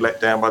they've been let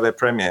down by their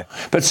premier.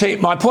 But see,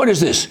 my point is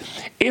this.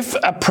 If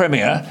a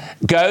premier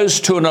goes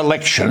to an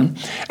election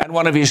and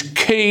one of his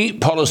key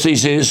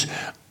policies is,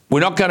 we're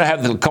not going to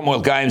have the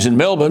Commonwealth Games in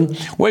Melbourne,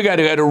 we're going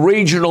to go to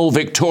regional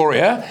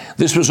Victoria.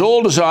 This was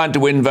all designed to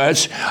win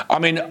votes. I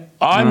mean,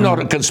 I'm not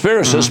a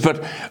conspiracist,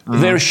 but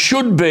there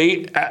should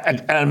be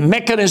a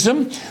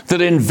mechanism that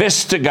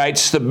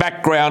investigates the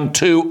background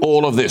to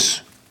all of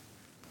this.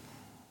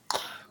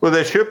 Well,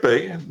 there should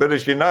be, but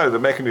as you know, the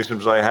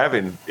mechanisms they have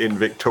in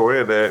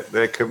Victoria,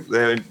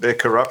 their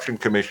corruption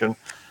commission,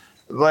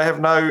 they have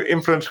no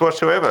influence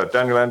whatsoever.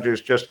 Daniel Andrews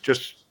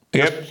just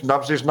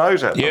nubs his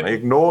nose at them. He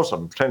ignores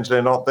them, pretends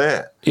they're not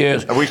there.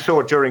 Yes. And we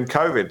saw during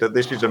COVID that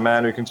this is a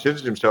man who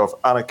considers himself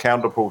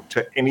unaccountable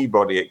to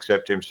anybody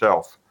except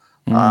himself.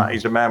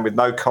 He's a man with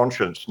no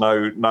conscience,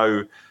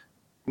 no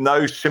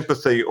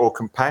sympathy or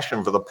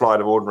compassion for the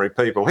plight of ordinary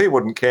people. He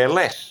wouldn't care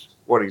less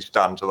what he's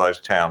done to those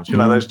towns.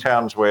 Those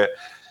towns where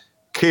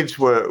kids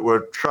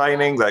were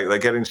training, they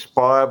get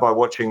inspired by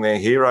watching their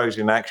heroes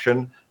in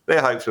action.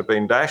 Their hopes have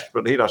been dashed,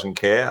 but he doesn't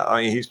care.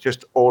 I mean, he's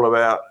just all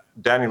about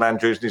Daniel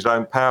Andrews and his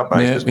own power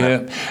base, isn't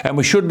it? And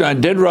we should know,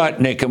 dead right,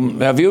 Nick,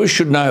 and our viewers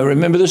should know,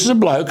 remember, this is a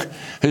bloke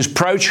who's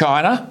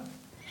pro-China,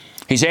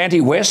 he's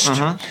anti-West,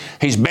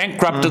 he's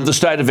bankrupted the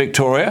state of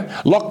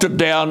Victoria, locked it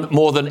down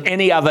more than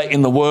any other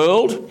in the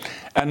world,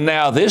 and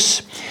now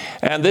this.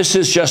 And this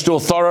is just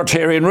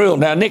authoritarian rule.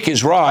 Now, Nick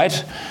is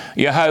right.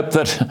 You hope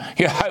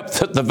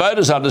that the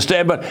voters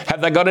understand, but have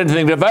they got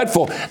anything to vote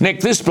for? Nick,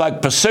 this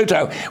bloke,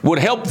 Pasuto, would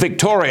help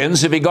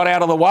Victorians if he got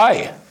out of the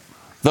way,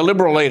 the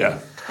Liberal leader.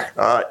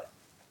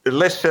 The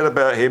less said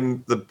about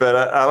him, the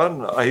better,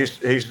 Alan.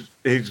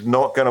 He's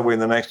not going to win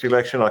the next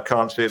election. I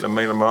can't see it a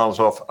million miles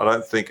off. I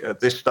don't think at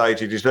this stage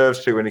he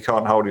deserves to when he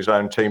can't hold his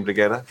own team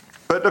together.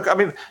 But look, I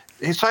mean,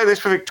 you say this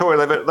for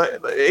Victoria,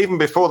 even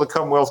before the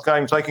Commonwealth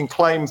Games, they can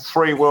claim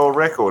 3 world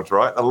records,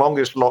 right? The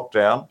longest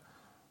lockdown,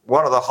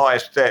 one of the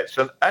highest deaths,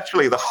 and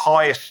actually the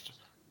highest,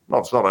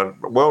 it's not a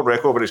world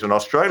record, but it's an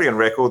Australian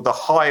record, the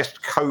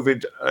highest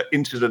COVID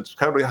incidents,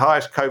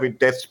 highest COVID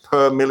deaths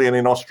per million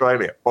in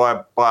Australia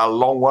by a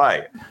long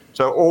way.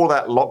 So all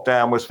that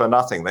lockdown was for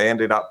nothing. They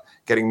ended up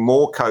getting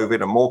more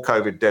COVID and more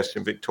COVID deaths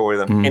in Victoria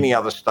than any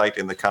other state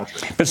in the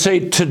country. But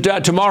see,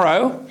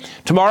 tomorrow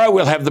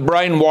we'll have the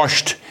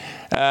brainwashed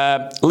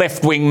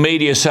left-wing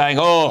media saying,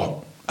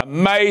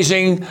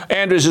 amazing,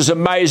 Andrews is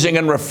amazing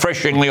and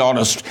refreshingly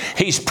honest.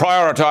 He's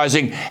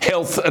prioritising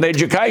health and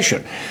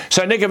education.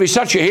 So, Nick, if he's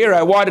such a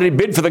hero, why did he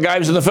bid for the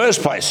Games in the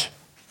first place?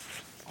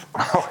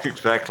 Oh,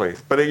 exactly.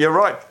 But you're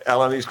right,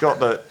 Alan. He's got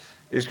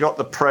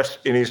the press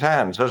in his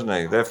hands, hasn't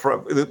he?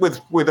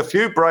 With a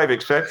few brave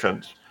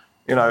exceptions,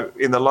 in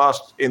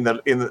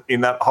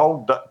that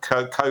whole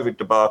COVID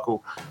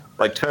debacle,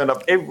 they turned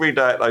up every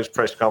day at those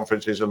press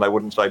conferences and they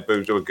wouldn't say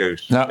boo to a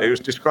goose. No. It was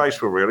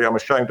disgraceful, really. I'm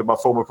ashamed of my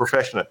former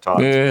profession at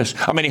times. Yes.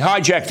 I mean, he's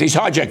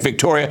hijacked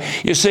Victoria.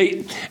 You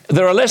see,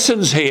 there are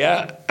lessons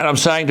here, and I'm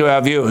saying to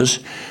our viewers,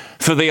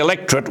 for the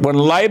electorate when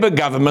Labor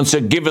governments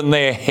are given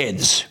their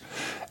heads.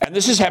 And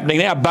this is happening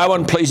now.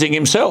 Bowen's pleasing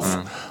himself.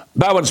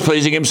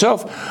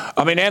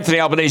 I mean,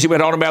 Anthony Albanese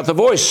went on about The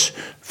Voice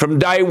from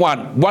day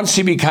one, once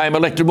he became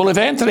elected. Well, if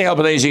Anthony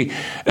Albanese,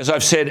 as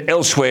I've said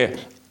elsewhere,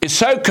 is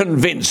so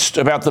convinced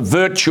about the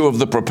virtue of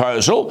the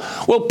proposal,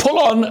 well, pull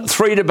on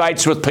 3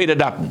 debates with Peter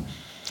Dutton.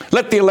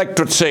 Let the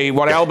electorate see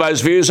what Albo's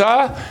views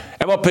are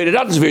and what Peter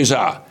Dutton's views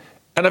are.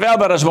 And if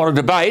Albo doesn't want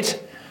to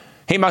debate,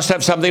 he must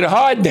have something to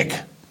hide, Nick.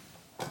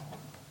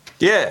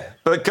 Yeah,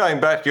 but going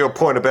back to your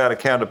point about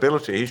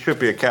accountability, he should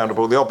be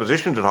accountable. The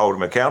opposition should hold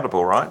him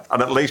accountable, right?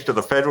 And at least at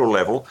the federal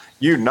level,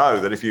 you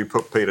know that if you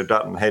put Peter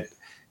Dutton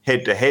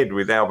head-to-head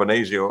with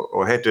Albanese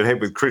or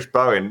head-to-head with Chris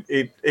Bowen,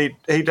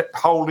 he'd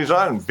hold his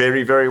own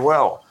very, very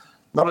well.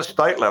 Not at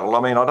state level.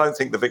 I mean, I don't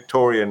think the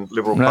Victorian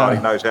Liberal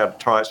Party knows how to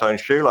tie its own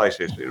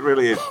shoelaces. It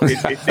really is.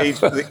 It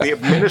needs the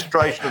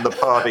administration of the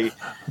party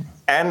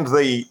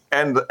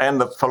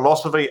the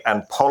philosophy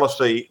and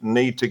policy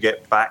need to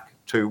get back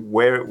to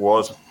where it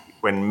was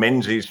when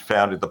Menzies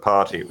founded the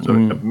party. It was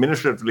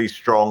administratively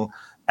strong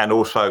and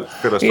also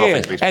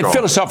philosophically strong. And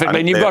philosophically,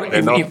 and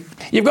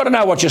you've got to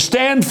know what you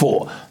stand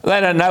for. They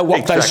don't know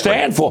what they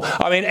stand for.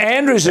 I mean,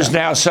 Andrews is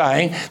now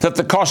saying that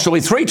the cost will be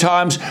 3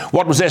 times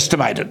what was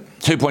estimated,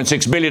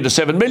 2.6 billion to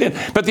 7 billion.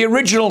 But the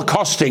original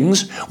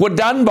costings were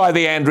done by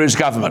the Andrews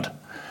government.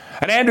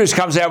 And Andrews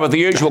comes out with the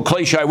usual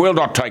cliche, we'll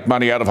not take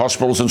money out of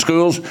hospitals and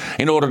schools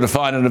in order to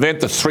find an event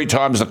that's 3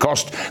 times the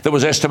cost that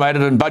was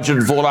estimated and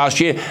budgeted for last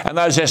year. And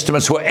those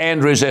estimates were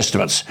Andrews'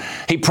 estimates.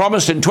 He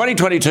promised in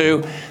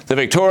 2022 that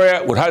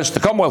Victoria would host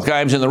the Commonwealth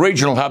Games in the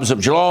regional hubs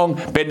of Geelong,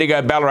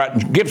 Bendigo, Ballarat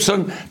and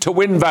Gippsland to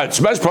win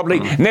votes. Most probably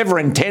never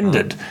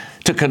intended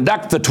to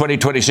conduct the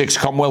 2026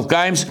 Commonwealth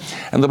Games.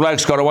 And the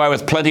bloke's got away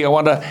with plenty. I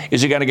wonder,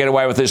 is he going to get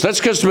away with this?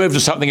 Let's just move to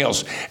something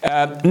else.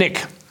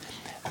 Nick.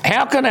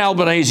 How can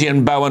Albanese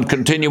and Bowen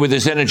continue with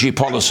this energy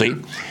policy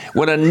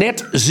when a Net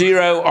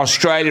Zero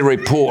Australia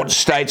report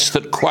states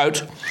that,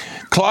 quote,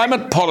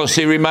 climate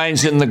policy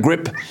remains in the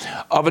grip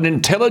of an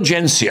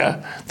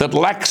intelligentsia that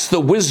lacks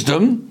the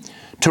wisdom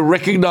to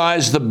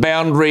recognise the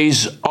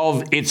boundaries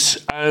of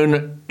its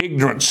own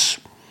ignorance?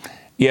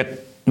 Yet,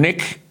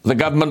 Nick, the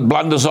government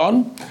blunders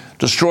on,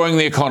 destroying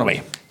the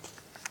economy.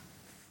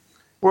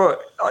 Well,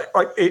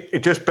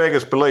 it just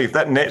beggars belief.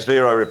 That net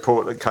zero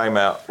report that came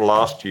out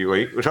last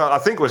week, which I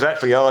think was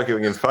actually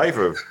arguing in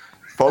favour of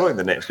following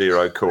the net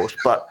zero course,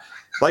 but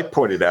they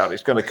pointed out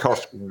it's going to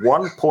cost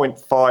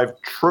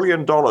 $1.5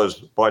 trillion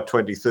by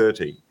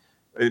 2030.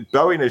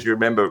 Boeing, as you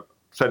remember,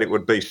 said it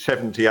would be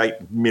 78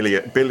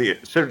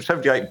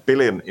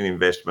 billion in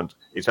investment.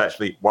 It's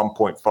actually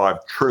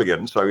 1.5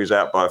 trillion, so he's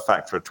out by a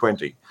factor of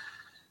 20.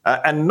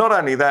 And not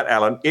only that,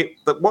 Alan,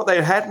 what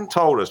they hadn't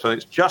told us, and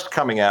it's just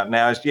coming out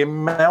now, is the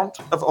amount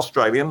of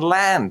Australian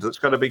land that's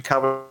going to be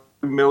covered,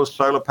 mills,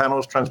 solar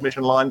panels,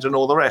 transmission lines and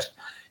all the rest.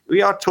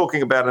 We are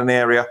talking about an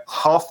area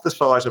half the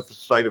size of the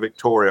state of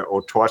Victoria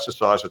or twice the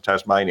size of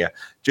Tasmania,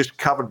 just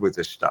covered with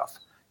this stuff.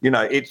 You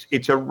know,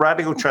 it's a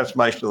radical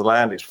transformation of the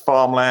land. It's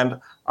farmland.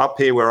 Up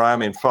here where I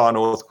am in far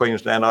north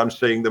Queensland, I'm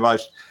seeing the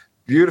most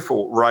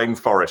beautiful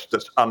rainforest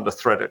that's under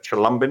threat at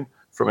Chulumbin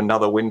from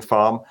another wind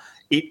farm.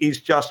 It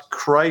is just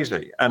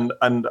crazy. And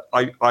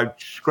I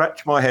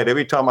scratch my head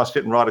every time I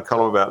sit and write a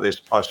column about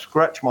this. I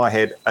scratch my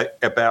head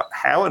about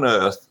how on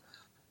earth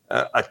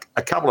a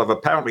couple of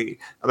apparently,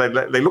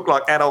 they look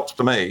like adults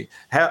to me,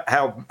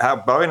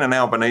 how Bowen and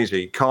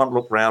Albanese can't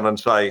look round and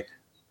say,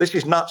 this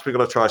is nuts, we've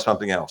got to try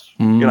something else.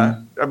 You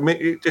know, I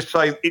mean, just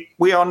say,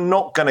 we are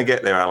not going to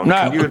get there, Alan. No,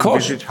 Can you of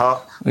course. envisage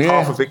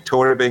half of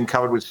Victoria being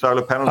covered with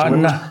solar panels?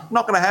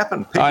 Not going to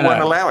happen. People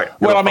won't allow it.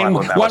 Well, I mean,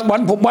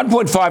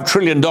 $1.5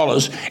 trillion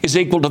is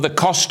equal to the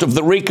cost of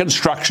the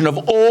reconstruction of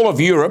all of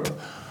Europe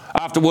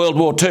after World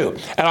War II.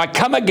 And I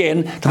come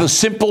again to the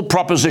simple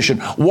proposition.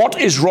 What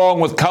is wrong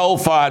with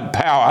coal-fired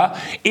power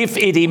if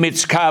it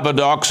emits carbon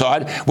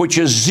dioxide, which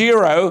is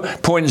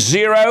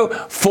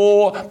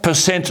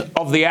 0.04%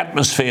 of the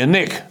atmosphere?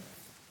 Nick?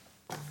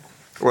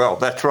 Well,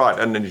 that's right.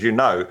 And as you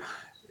know,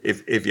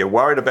 if you're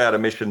worried about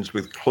emissions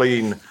with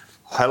clean,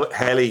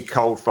 heli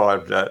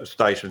coal-fired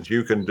stations,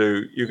 you can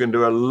do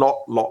a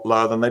lot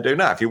lower than they do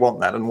now. If you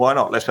want that, and why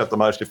not? Let's have the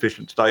most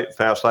efficient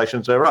power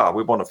stations there are.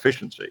 We want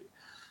efficiency.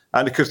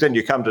 And because then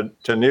you come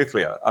to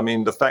nuclear. I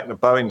mean, the fact that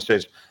Bowen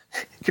says,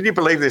 can you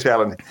believe this,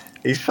 Alan?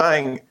 He's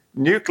saying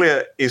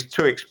nuclear is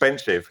too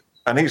expensive,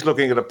 and he's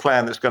looking at a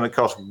plan that's going to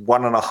cost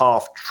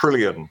 $1.5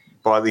 trillion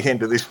by the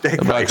end of this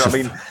decade. I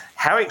mean,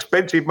 how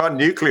expensive might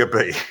nuclear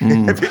be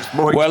if it's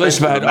more expensive? Well,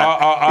 listen,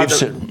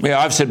 mate,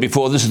 I've said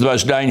before, this is the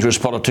most dangerous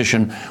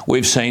politician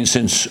we've seen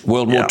since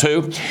World War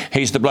II.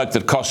 He's the bloke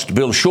that cost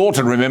Bill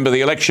Shorten, remember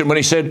the election, when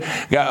he said,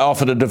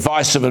 offered a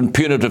divisive and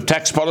punitive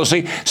tax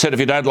policy, said if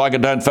you don't like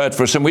it, don't vote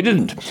for us, and we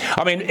didn't.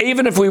 I mean,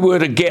 even if we were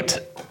to get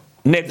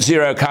net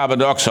zero carbon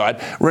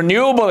dioxide,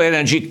 renewable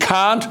energy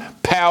can't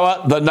power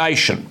the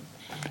nation.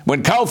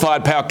 When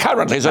coal-fired power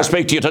currently, as I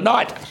speak to you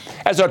tonight,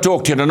 as I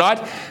talk to you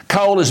tonight,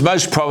 coal is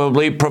most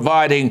probably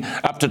providing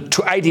up to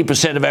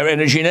 80% of our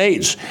energy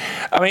needs.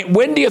 I mean,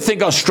 when do you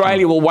think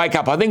Australia will wake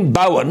up? I think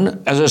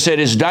Bowen, as I said,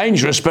 is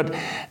dangerous, but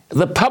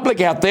the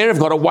public out there have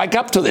got to wake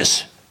up to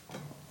this.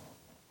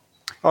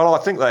 Well, I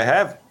think they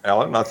have,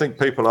 Alan. I think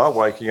people are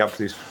waking up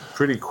to this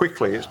pretty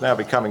quickly. It's now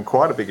becoming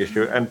quite a big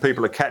issue, and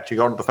people are catching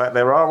on to the fact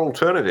there are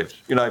alternatives.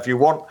 You know, if you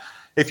want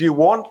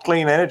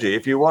clean energy,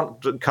 if you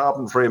want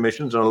carbon-free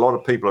emissions, and a lot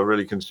of people are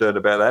really concerned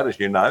about that, as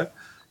you know,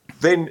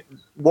 then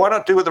why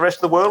not do what the rest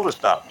of the world has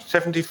done?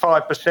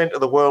 75%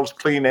 of the world's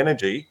clean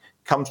energy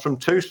comes from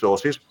two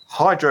sources,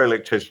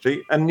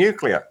 hydroelectricity and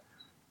nuclear.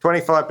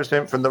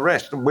 25% from the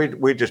rest, and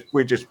we're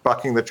just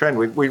bucking the trend.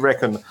 We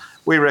reckon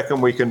We reckon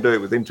we can do it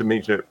with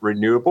intermittent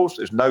renewables.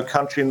 There's no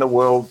country in the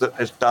world that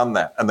has done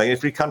that. And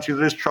every country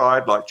that has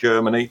tried, like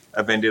Germany,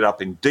 have ended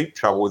up in deep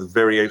trouble with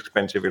very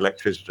expensive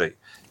electricity.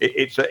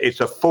 It's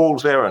a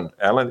fool's errand,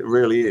 Alan. It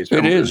really is.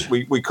 It is.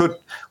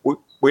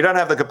 We don't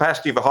have the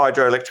capacity for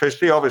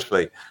hydroelectricity,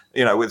 obviously.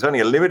 There's only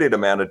a limited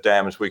amount of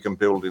dams we can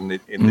build in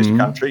this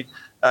country.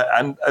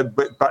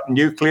 But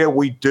nuclear,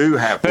 we do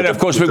have. But of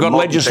course, we've got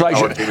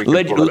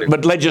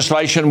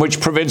legislation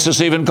which prevents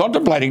us even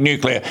contemplating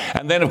nuclear.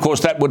 And then, of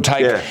course, that would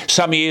take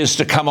some years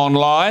to come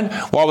online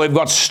while we've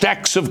got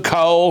stacks of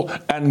coal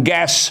and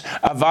gas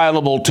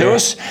available to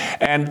us.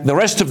 And the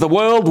rest of the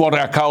world want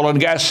our coal and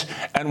gas,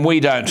 and we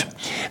don't.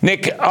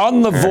 Nick,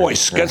 on The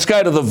Voice, let's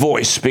go to The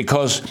Voice,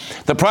 because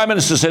the Prime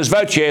Minister says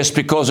vote yes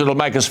because it'll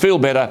make us feel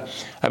better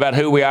about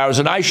who we are as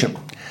a nation.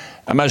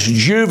 A most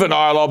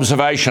juvenile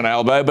observation,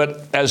 Albo,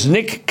 but as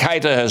Nick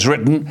Cater has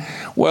written,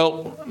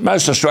 well,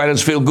 most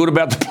Australians feel good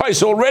about the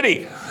place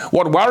already.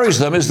 What worries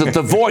them is that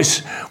The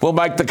Voice will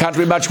make the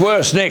country much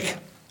worse. Nick?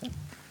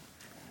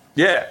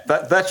 Yeah,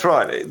 that's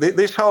right.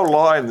 This whole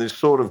line, this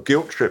sort of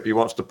guilt trip he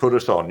wants to put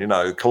us on,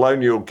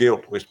 colonial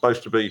guilt. We're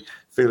supposed to be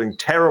feeling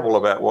terrible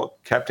about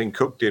what Captain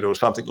Cook did or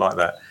something like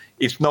that.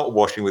 It's not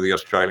washing with the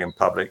Australian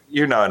public.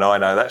 You know and I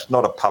know that's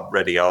not a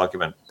pub-ready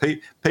argument.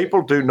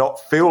 People do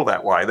not feel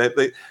that way.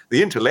 The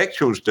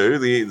intellectuals do.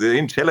 The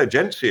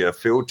intelligentsia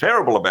feel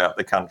terrible about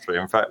the country.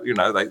 In fact,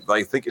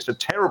 they think it's a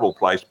terrible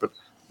place. But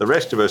the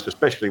rest of us,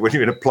 especially when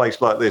you're in a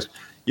place like this,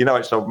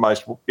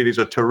 it is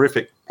a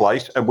terrific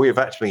place. And we have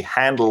actually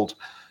handled,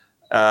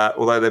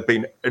 although there have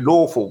been an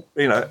awful,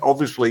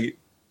 obviously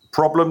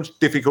problems,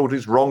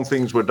 difficulties, wrong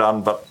things were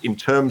done. But in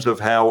terms of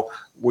how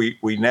we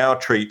now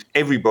treat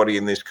everybody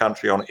in this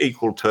country on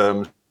equal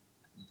terms,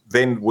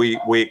 then we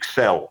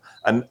excel.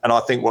 And I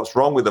think what's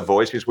wrong with The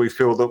Voice is we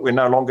feel that we're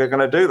no longer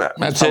going to do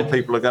that. Some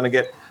people are going to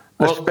get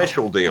a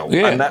special deal,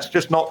 and that's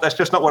just not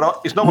what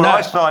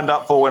I signed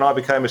up for when I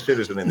became a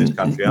citizen in this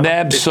country.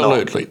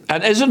 Absolutely.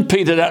 And isn't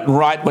Peter Dutton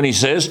right when he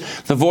says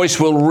The Voice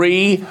will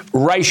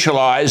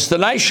re-racialise the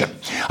nation?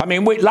 I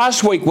mean,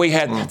 last week we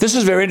had, this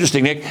is very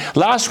interesting, Nick,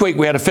 last week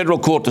we had a federal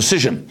court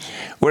decision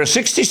where a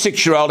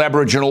 66-year-old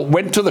Aboriginal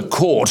went to the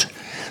court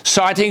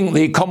citing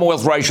the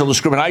Commonwealth Racial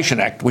Discrimination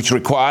Act, which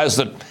requires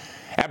that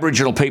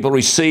Aboriginal people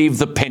receive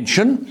the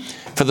pension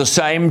for the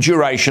same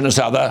duration as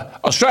other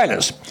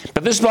Australians.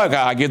 But this bloke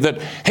argued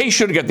that he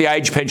should get the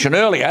age pension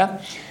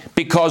earlier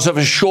because of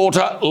a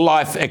shorter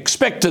life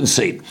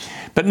expectancy.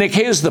 But Nick,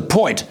 here's the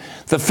point.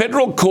 The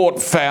federal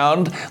court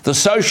found the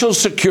social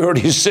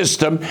security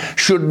system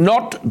should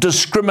not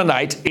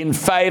discriminate in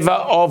favour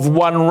of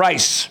one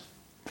race.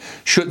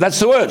 That's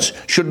the words.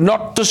 Should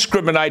not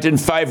discriminate in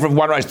favour of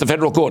one race, the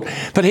federal court.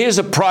 But here's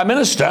a Prime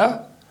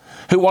Minister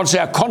who wants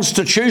our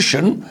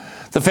Constitution,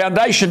 the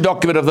foundation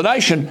document of the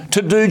nation,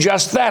 to do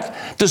just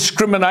that,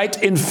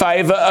 discriminate in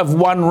favour of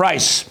one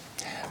race.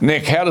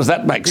 Nick, how does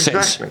that make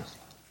sense?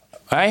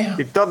 Eh?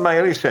 It doesn't make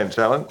any sense,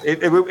 Alan.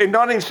 In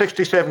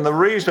 1967, the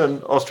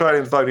reason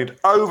Australians voted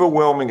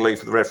overwhelmingly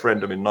for the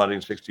referendum in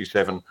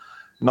 1967,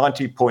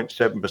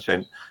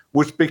 90.7%,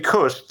 was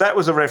because that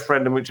was a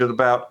referendum which was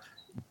about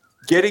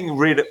getting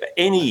rid of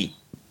any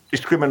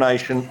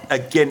discrimination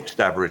against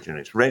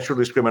Aborigines, racial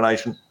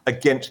discrimination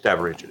against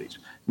Aborigines.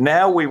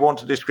 Now we want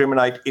to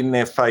discriminate in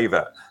their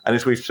favour. And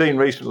as we've seen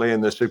recently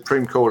in the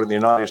Supreme Court in the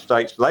United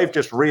States, they've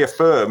just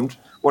reaffirmed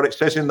what it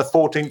says in the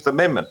 14th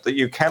Amendment, that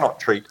you cannot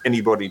treat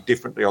anybody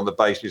differently on the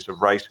basis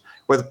of race,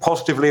 whether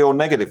positively or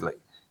negatively.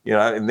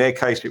 In their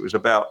case, it was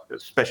about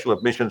special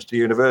admissions to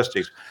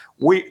universities.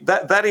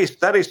 That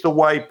is the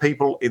way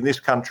people in this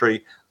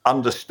country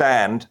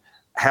understand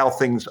how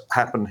things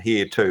happen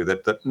here too,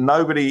 that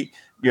nobody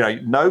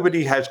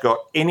has got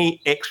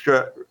any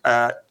extra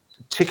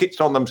tickets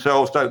on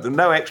themselves,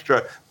 no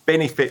extra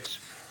benefits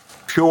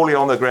purely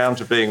on the grounds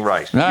of being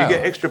race. No. You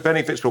get extra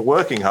benefits for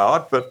working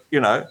hard, but we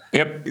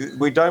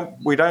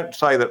don't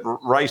say that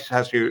race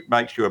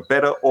makes you a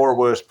better or a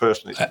worse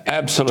person. It's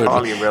absolutely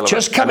entirely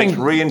irrelevant. And it's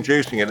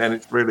reintroducing it, and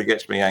it really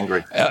gets me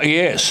angry.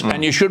 Yes,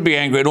 and you should be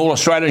angry, and all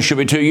Australians should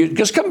be too. You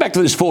just come back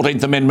to this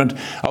 14th Amendment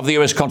of the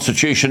US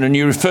Constitution, and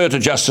you refer to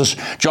Justice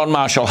John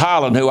Marshall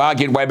Harlan, who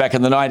argued way back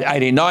in the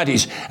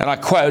 1890s, and I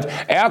quote,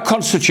 "Our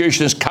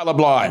Constitution is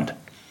colourblind,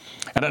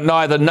 and it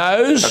neither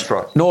knows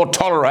nor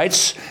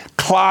tolerates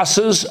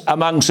classes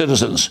among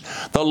citizens.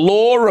 The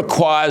law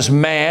regards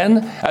man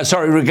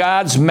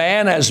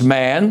as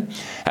man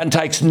and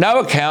takes no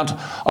account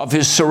of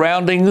his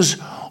surroundings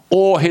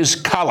or his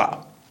colour."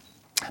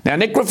 Now,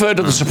 Nick referred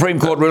to the Supreme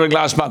Court ruling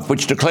last month,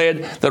 which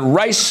declared that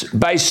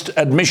race-based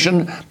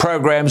admission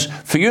programs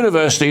for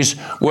universities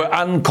were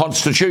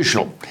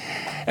unconstitutional.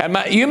 And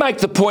you make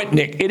the point,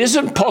 Nick, it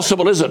isn't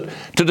possible, is it,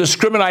 to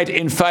discriminate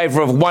in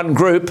favour of one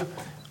group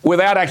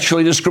without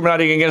actually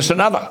discriminating against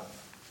another?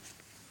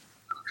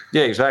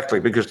 Yeah, exactly,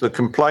 because the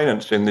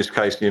complainants in this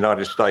case in the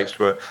United States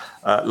were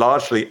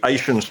largely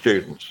Asian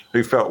students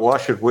who felt, why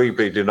should we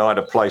be denied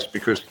a place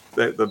because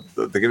they're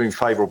giving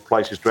favourable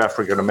places to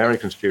African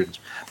American students?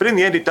 But in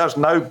the end, it does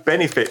no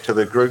benefit to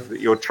the group that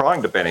you're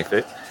trying to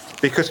benefit.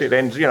 because it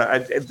ends,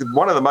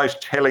 one of the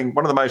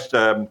most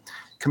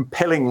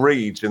compelling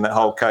reads in that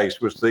whole case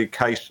was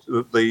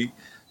the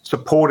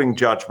supporting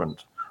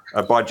judgment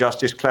by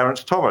Justice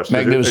Clarence Thomas.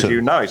 As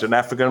you know, he's an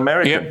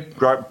African-American,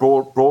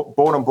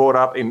 born and brought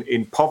up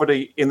in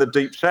poverty in the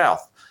Deep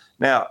South.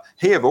 Now,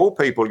 he, of all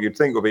people, you'd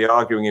think would be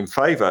arguing in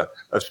favour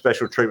of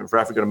special treatment for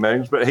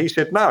African-Americans, but he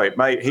said no.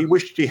 He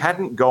wished he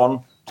hadn't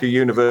gone to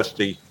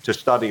university to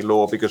study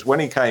law, because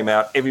when he came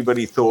out,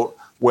 everybody thought,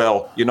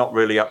 well, you're not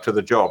really up to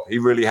the job. He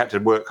really had to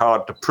work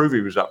hard to prove he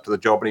was up to the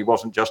job, and he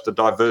wasn't just a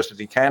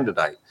diversity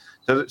candidate.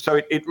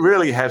 So it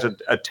really has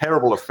a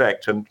terrible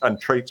effect and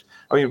treats,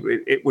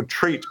 it would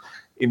treat,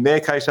 in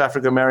their case,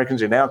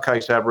 African-Americans, in our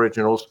case,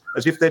 Aboriginals,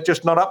 as if they're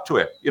just not up to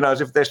it,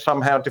 as if they're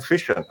somehow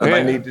deficient and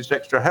they need this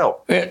extra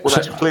help. Yeah. Well,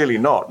 that's clearly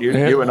not.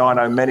 You and I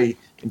know many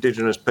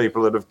Indigenous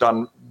people that have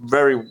done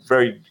very,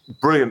 very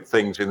brilliant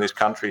things in this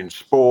country, in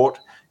sport,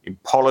 in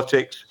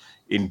politics,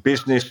 in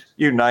business,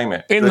 you name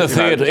it. In the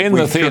theatre,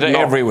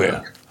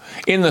 everywhere.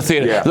 In the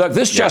theatre. Yeah. Look,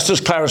 this Justice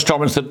Clarence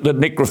Thomas that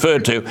Nick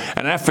referred to,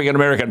 an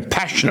African-American,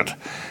 passionate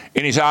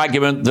in his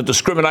argument that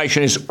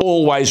discrimination is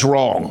always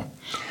wrong.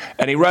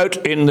 And he wrote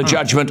in the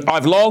judgment,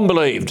 I've long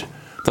believed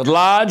that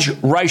large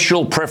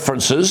racial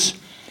preferences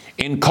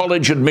in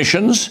college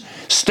admissions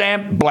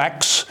stamp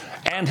blacks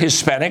and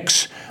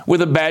Hispanics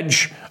with a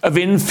badge of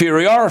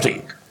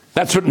inferiority.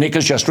 That's what Nick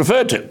has just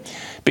referred to.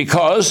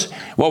 Because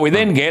what we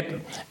then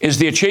get is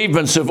the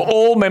achievements of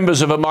all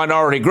members of a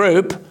minority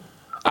group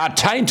are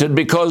tainted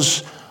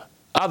because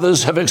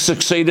others have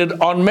succeeded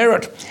on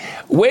merit.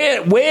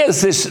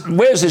 Where's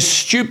this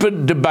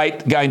stupid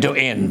debate going to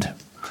end?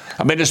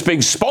 I mean, it's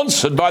being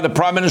sponsored by the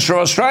Prime Minister of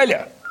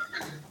Australia.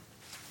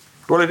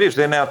 Well, it is.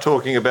 They're now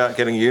talking about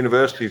getting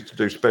universities to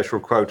do special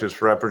quotas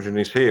for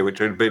Aborigines here, which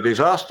would be a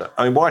disaster.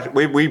 I mean,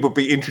 we would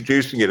be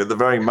introducing it at the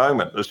very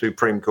moment the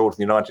Supreme Court of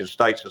the United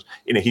States,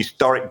 in a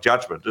historic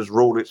judgment, has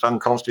ruled it's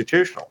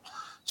unconstitutional.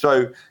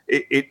 So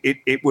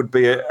it would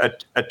be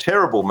a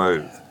terrible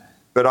move.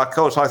 But of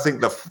course, I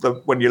think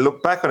when you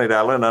look back on it,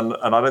 Alan, and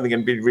I don't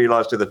think it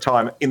realised at the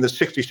time, in the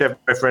 67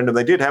 referendum,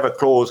 they did have a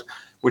clause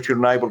which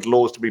enabled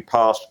laws to be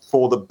passed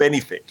for the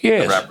benefit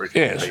of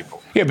Aboriginal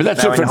people. Yeah, but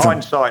that's different. In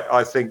hindsight,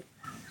 I think.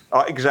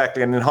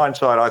 Exactly, and in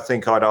hindsight, I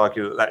think I'd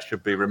argue that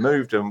should be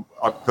removed, and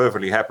I'd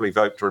perfectly happily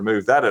vote to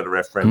remove that at a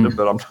referendum.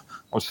 But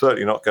I'm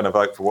certainly not going to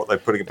vote for what they're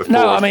putting before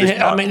us.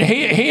 No, I mean,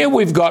 here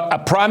we've got a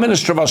Prime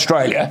Minister of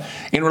Australia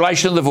in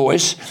relation to The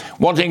Voice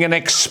wanting an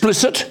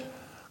explicit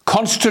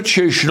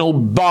constitutional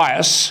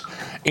bias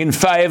in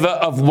favour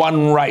of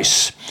one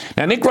race.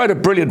 Now, Nick wrote a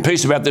brilliant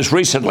piece about this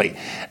recently,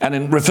 and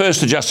it refers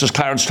to Justice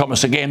Clarence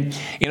Thomas again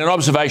in an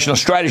observation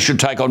Australia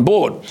should take on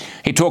board.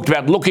 He talked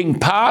about looking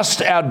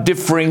past our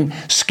differing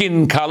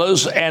skin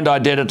colours and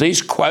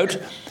identities,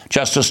 quote,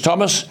 Justice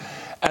Thomas,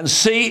 and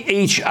see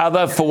each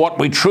other for what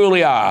we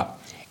truly are,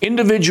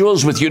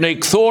 individuals with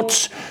unique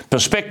thoughts,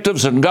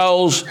 perspectives and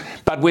goals,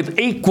 but with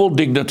equal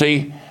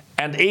dignity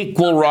and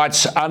equal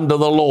rights under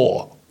the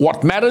law.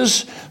 What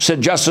matters,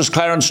 said Justice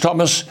Clarence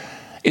Thomas,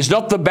 is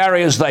not the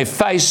barriers they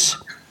face,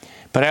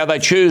 but how they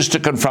choose to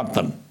confront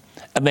them.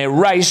 And their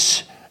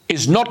race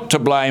is not to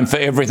blame for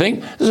everything.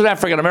 This is an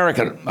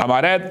African-American, I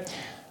might add.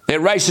 Their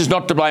race is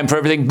not to blame for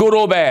everything, good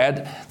or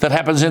bad, that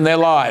happens in their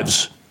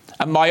lives.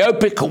 A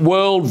myopic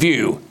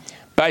worldview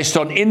based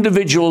on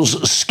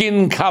individuals'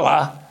 skin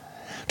colour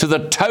to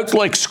the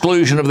total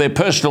exclusion of their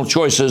personal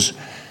choices,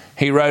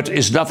 he wrote,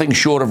 is nothing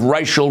short of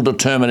racial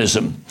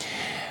determinism.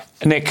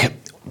 Nick,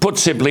 put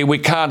simply, we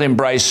can't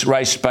embrace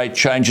race-based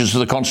changes to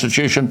the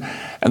Constitution,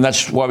 and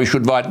that's why we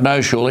should vote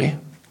no, surely.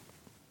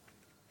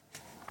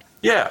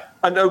 Yeah,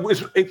 and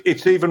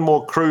it's even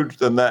more crude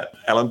than that,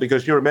 Alan,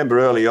 because you remember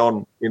early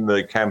on in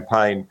the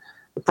campaign,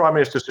 the Prime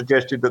Minister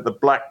suggested that the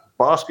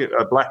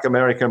black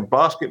American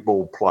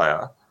basketball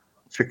player,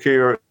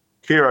 Shaquille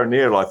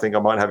O'Neal, I think I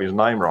might have his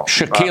name wrong.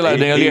 Shaquille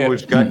O'Neal, yeah.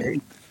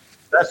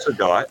 That's the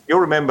guy. You'll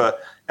remember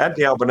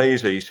Anthony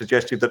Albanese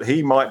suggested that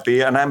he might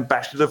be an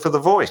ambassador for The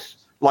Voice.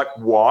 Like,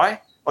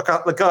 why? Like,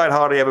 the guy had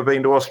hardly ever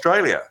been to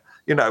Australia.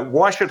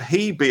 Why should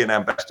he be an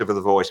ambassador for The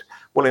Voice?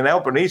 Well, in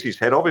Albanese's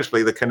head,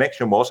 obviously, the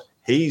connection was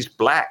he's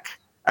black.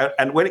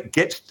 And when it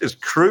gets as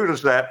crude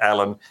as that,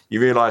 Alan,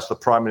 you realise the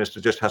Prime Minister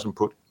just hasn't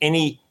put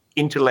any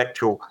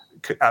intellectual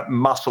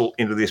muscle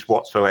into this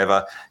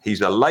whatsoever.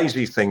 He's a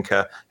lazy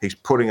thinker. He's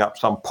putting up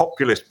some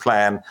populist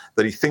plan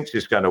that he thinks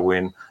is going to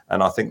win.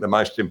 And I think the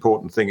most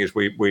important thing is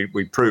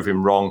we prove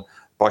him wrong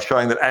by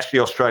showing that actually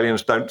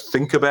Australians don't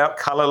think about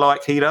colour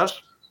like he does.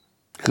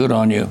 Good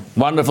on you.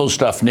 Wonderful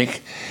stuff,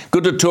 Nick.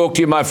 Good to talk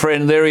to you, my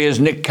friend. There he is,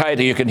 Nick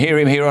Cater. You can hear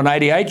him here on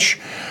ADH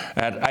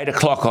at 8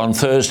 o'clock on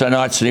Thursday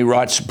nights, and he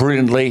writes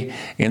brilliantly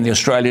in the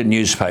Australian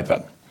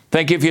newspaper.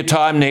 Thank you for your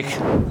time, Nick.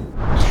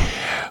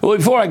 Well,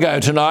 before I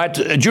go tonight,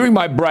 during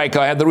my break,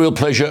 I had the real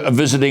pleasure of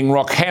visiting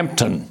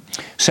Rockhampton.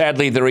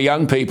 Sadly, there are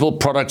young people,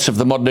 products of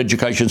the modern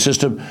education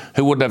system,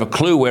 who wouldn't have a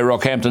clue where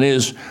Rockhampton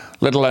is,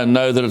 let alone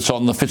know that it's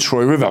on the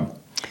Fitzroy River.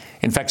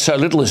 In fact, so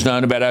little is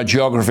known about our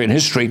geography and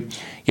history,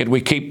 yet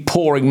we keep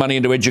pouring money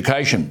into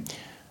education.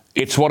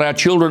 It's what our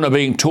children are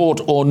being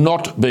taught or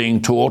not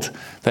being taught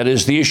that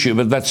is the issue,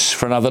 but that's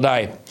for another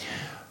day.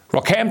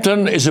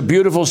 Rockhampton is a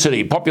beautiful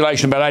city,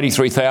 population about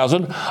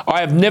 83,000. I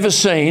have never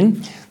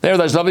seen, there are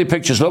those lovely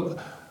pictures, look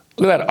at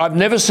that. I've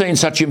never seen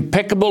such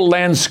impeccable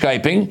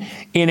landscaping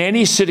in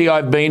any city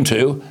I've been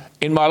to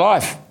in my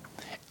life.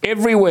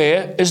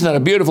 Everywhere, isn't that a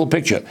beautiful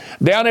picture?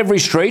 Down every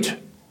street,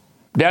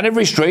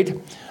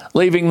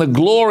 leaving the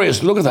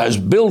glorious, look at those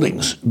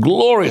buildings,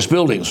 glorious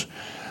buildings,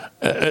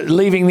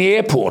 leaving the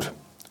airport.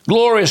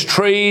 Glorious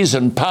trees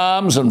and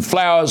palms and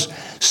flowers,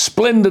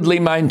 splendidly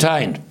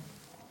maintained.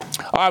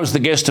 I was the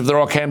guest of the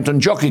Rockhampton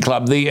Jockey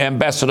Club, the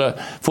ambassador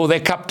for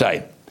their Cup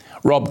Day.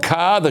 Rob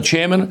Carr, the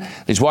chairman,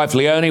 his wife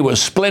Leonie were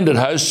splendid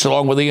hosts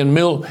along with Ian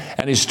Mill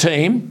and his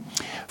team.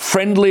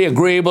 Friendly,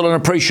 agreeable and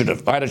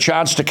appreciative. I had a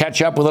chance to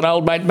catch up with an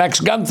old mate, Max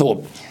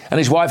Gunthorpe, and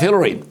his wife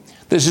Hilary.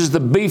 This is the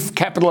beef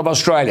capital of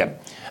Australia,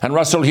 and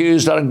Russell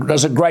Hughes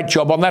does a great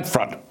job on that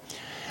front.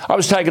 I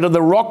was taken to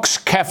the Rocks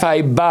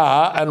Cafe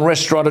Bar and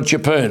Restaurant at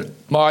Yeppoon.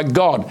 My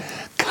God,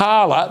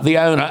 Carla, the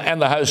owner and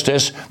the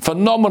hostess,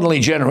 phenomenally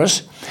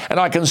generous, and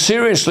I can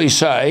seriously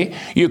say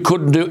you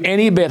couldn't do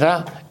any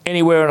better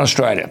anywhere in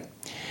Australia.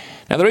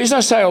 Now, the reason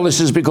I say all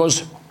this is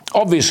because,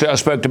 obviously, I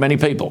spoke to many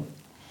people,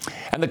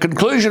 and the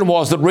conclusion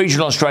was that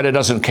regional Australia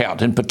doesn't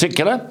count. In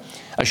particular,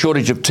 a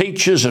shortage of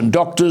teachers and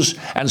doctors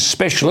and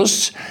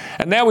specialists,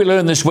 and now we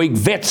learn this week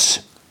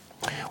vets.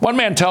 One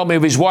man told me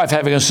of his wife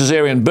having a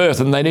caesarean birth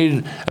and they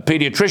needed a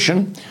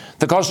paediatrician.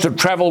 The cost of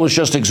travel was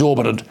just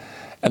exorbitant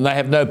and they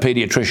have no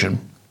paediatrician.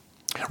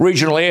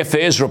 Regional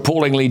airfares are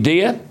appallingly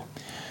dear.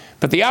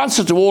 But the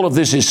answer to all of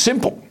this is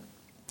simple.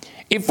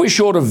 If we're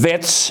short of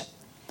vets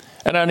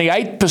and only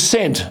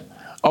 8%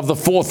 of the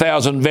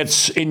 4,000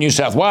 vets in New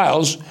South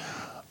Wales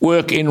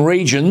work in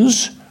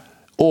regions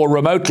or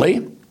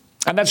remotely,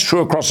 and that's true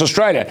across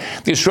Australia.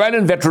 The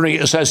Australian Veterinary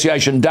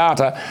Association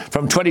data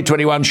from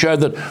 2021 showed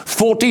that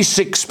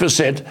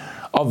 46%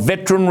 of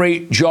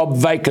veterinary job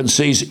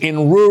vacancies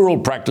in rural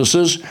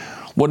practices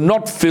were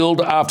not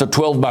filled after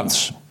 12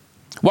 months.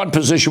 One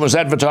position was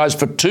advertised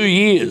for 2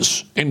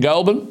 years in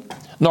Goulburn,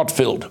 not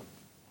filled.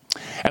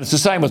 And it's the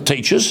same with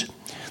teachers.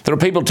 There are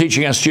people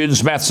teaching our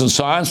students maths and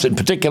science, in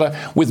particular,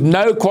 with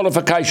no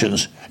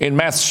qualifications in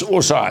maths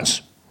or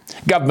science.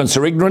 Governments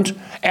are ignorant,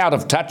 out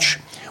of touch,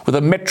 with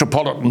a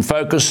metropolitan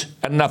focus,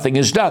 and nothing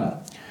is done.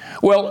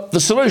 Well, the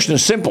solution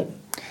is simple,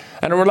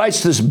 and it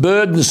relates to this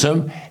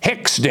burdensome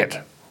HECS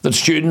debt that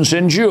students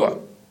endure.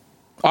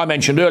 I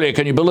mentioned earlier,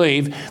 can you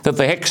believe that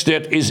the HECS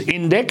debt is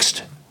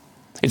indexed?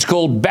 It's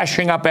called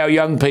bashing up our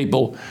young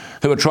people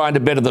who are trying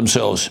to better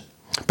themselves.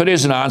 But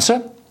here's an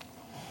answer.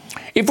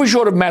 If we're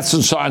short of maths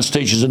and science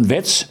teachers and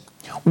vets,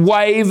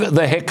 waive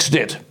the HECS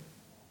debt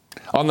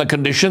on the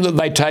condition that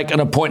they take an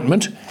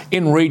appointment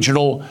in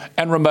regional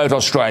and remote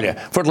Australia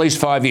for at least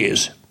 5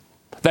 years.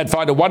 They'd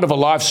find a wonderful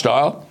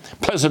lifestyle,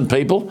 pleasant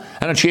people,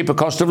 and a cheaper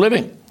cost of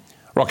living.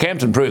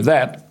 Rockhampton proved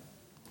that.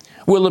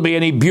 Will there be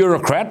any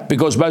bureaucrat,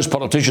 because most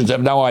politicians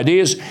have no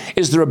ideas,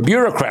 is there a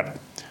bureaucrat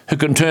who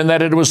can turn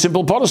that into a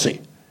simple policy?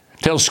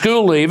 Tell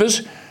school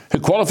leavers who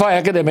qualify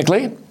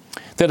academically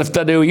that if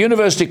they do a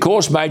university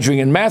course majoring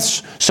in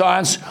maths,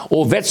 science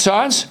or vet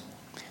science,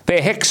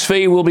 their HECS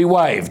fee will be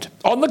waived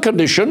on the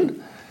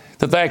condition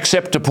that they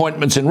accept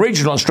appointments in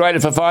regional Australia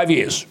for 5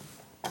 years.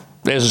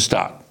 There's a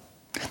start.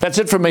 That's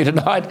it from me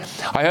tonight.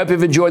 I hope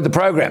you've enjoyed the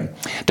program.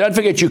 Don't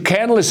forget you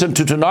can listen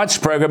to tonight's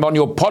program on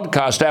your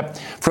podcast app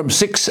from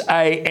 6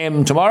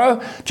 a.m.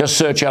 tomorrow. Just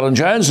search Alan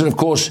Jones. And, of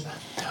course,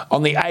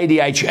 on the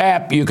ADH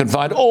app, you can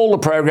find all the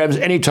programs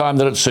anytime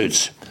that it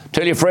suits.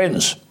 Tell your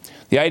friends.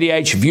 The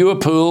ADH viewer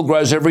pool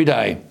grows every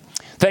day.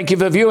 Thank you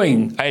for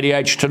viewing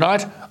ADH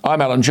tonight.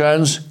 I'm Alan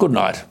Jones. Good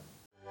night.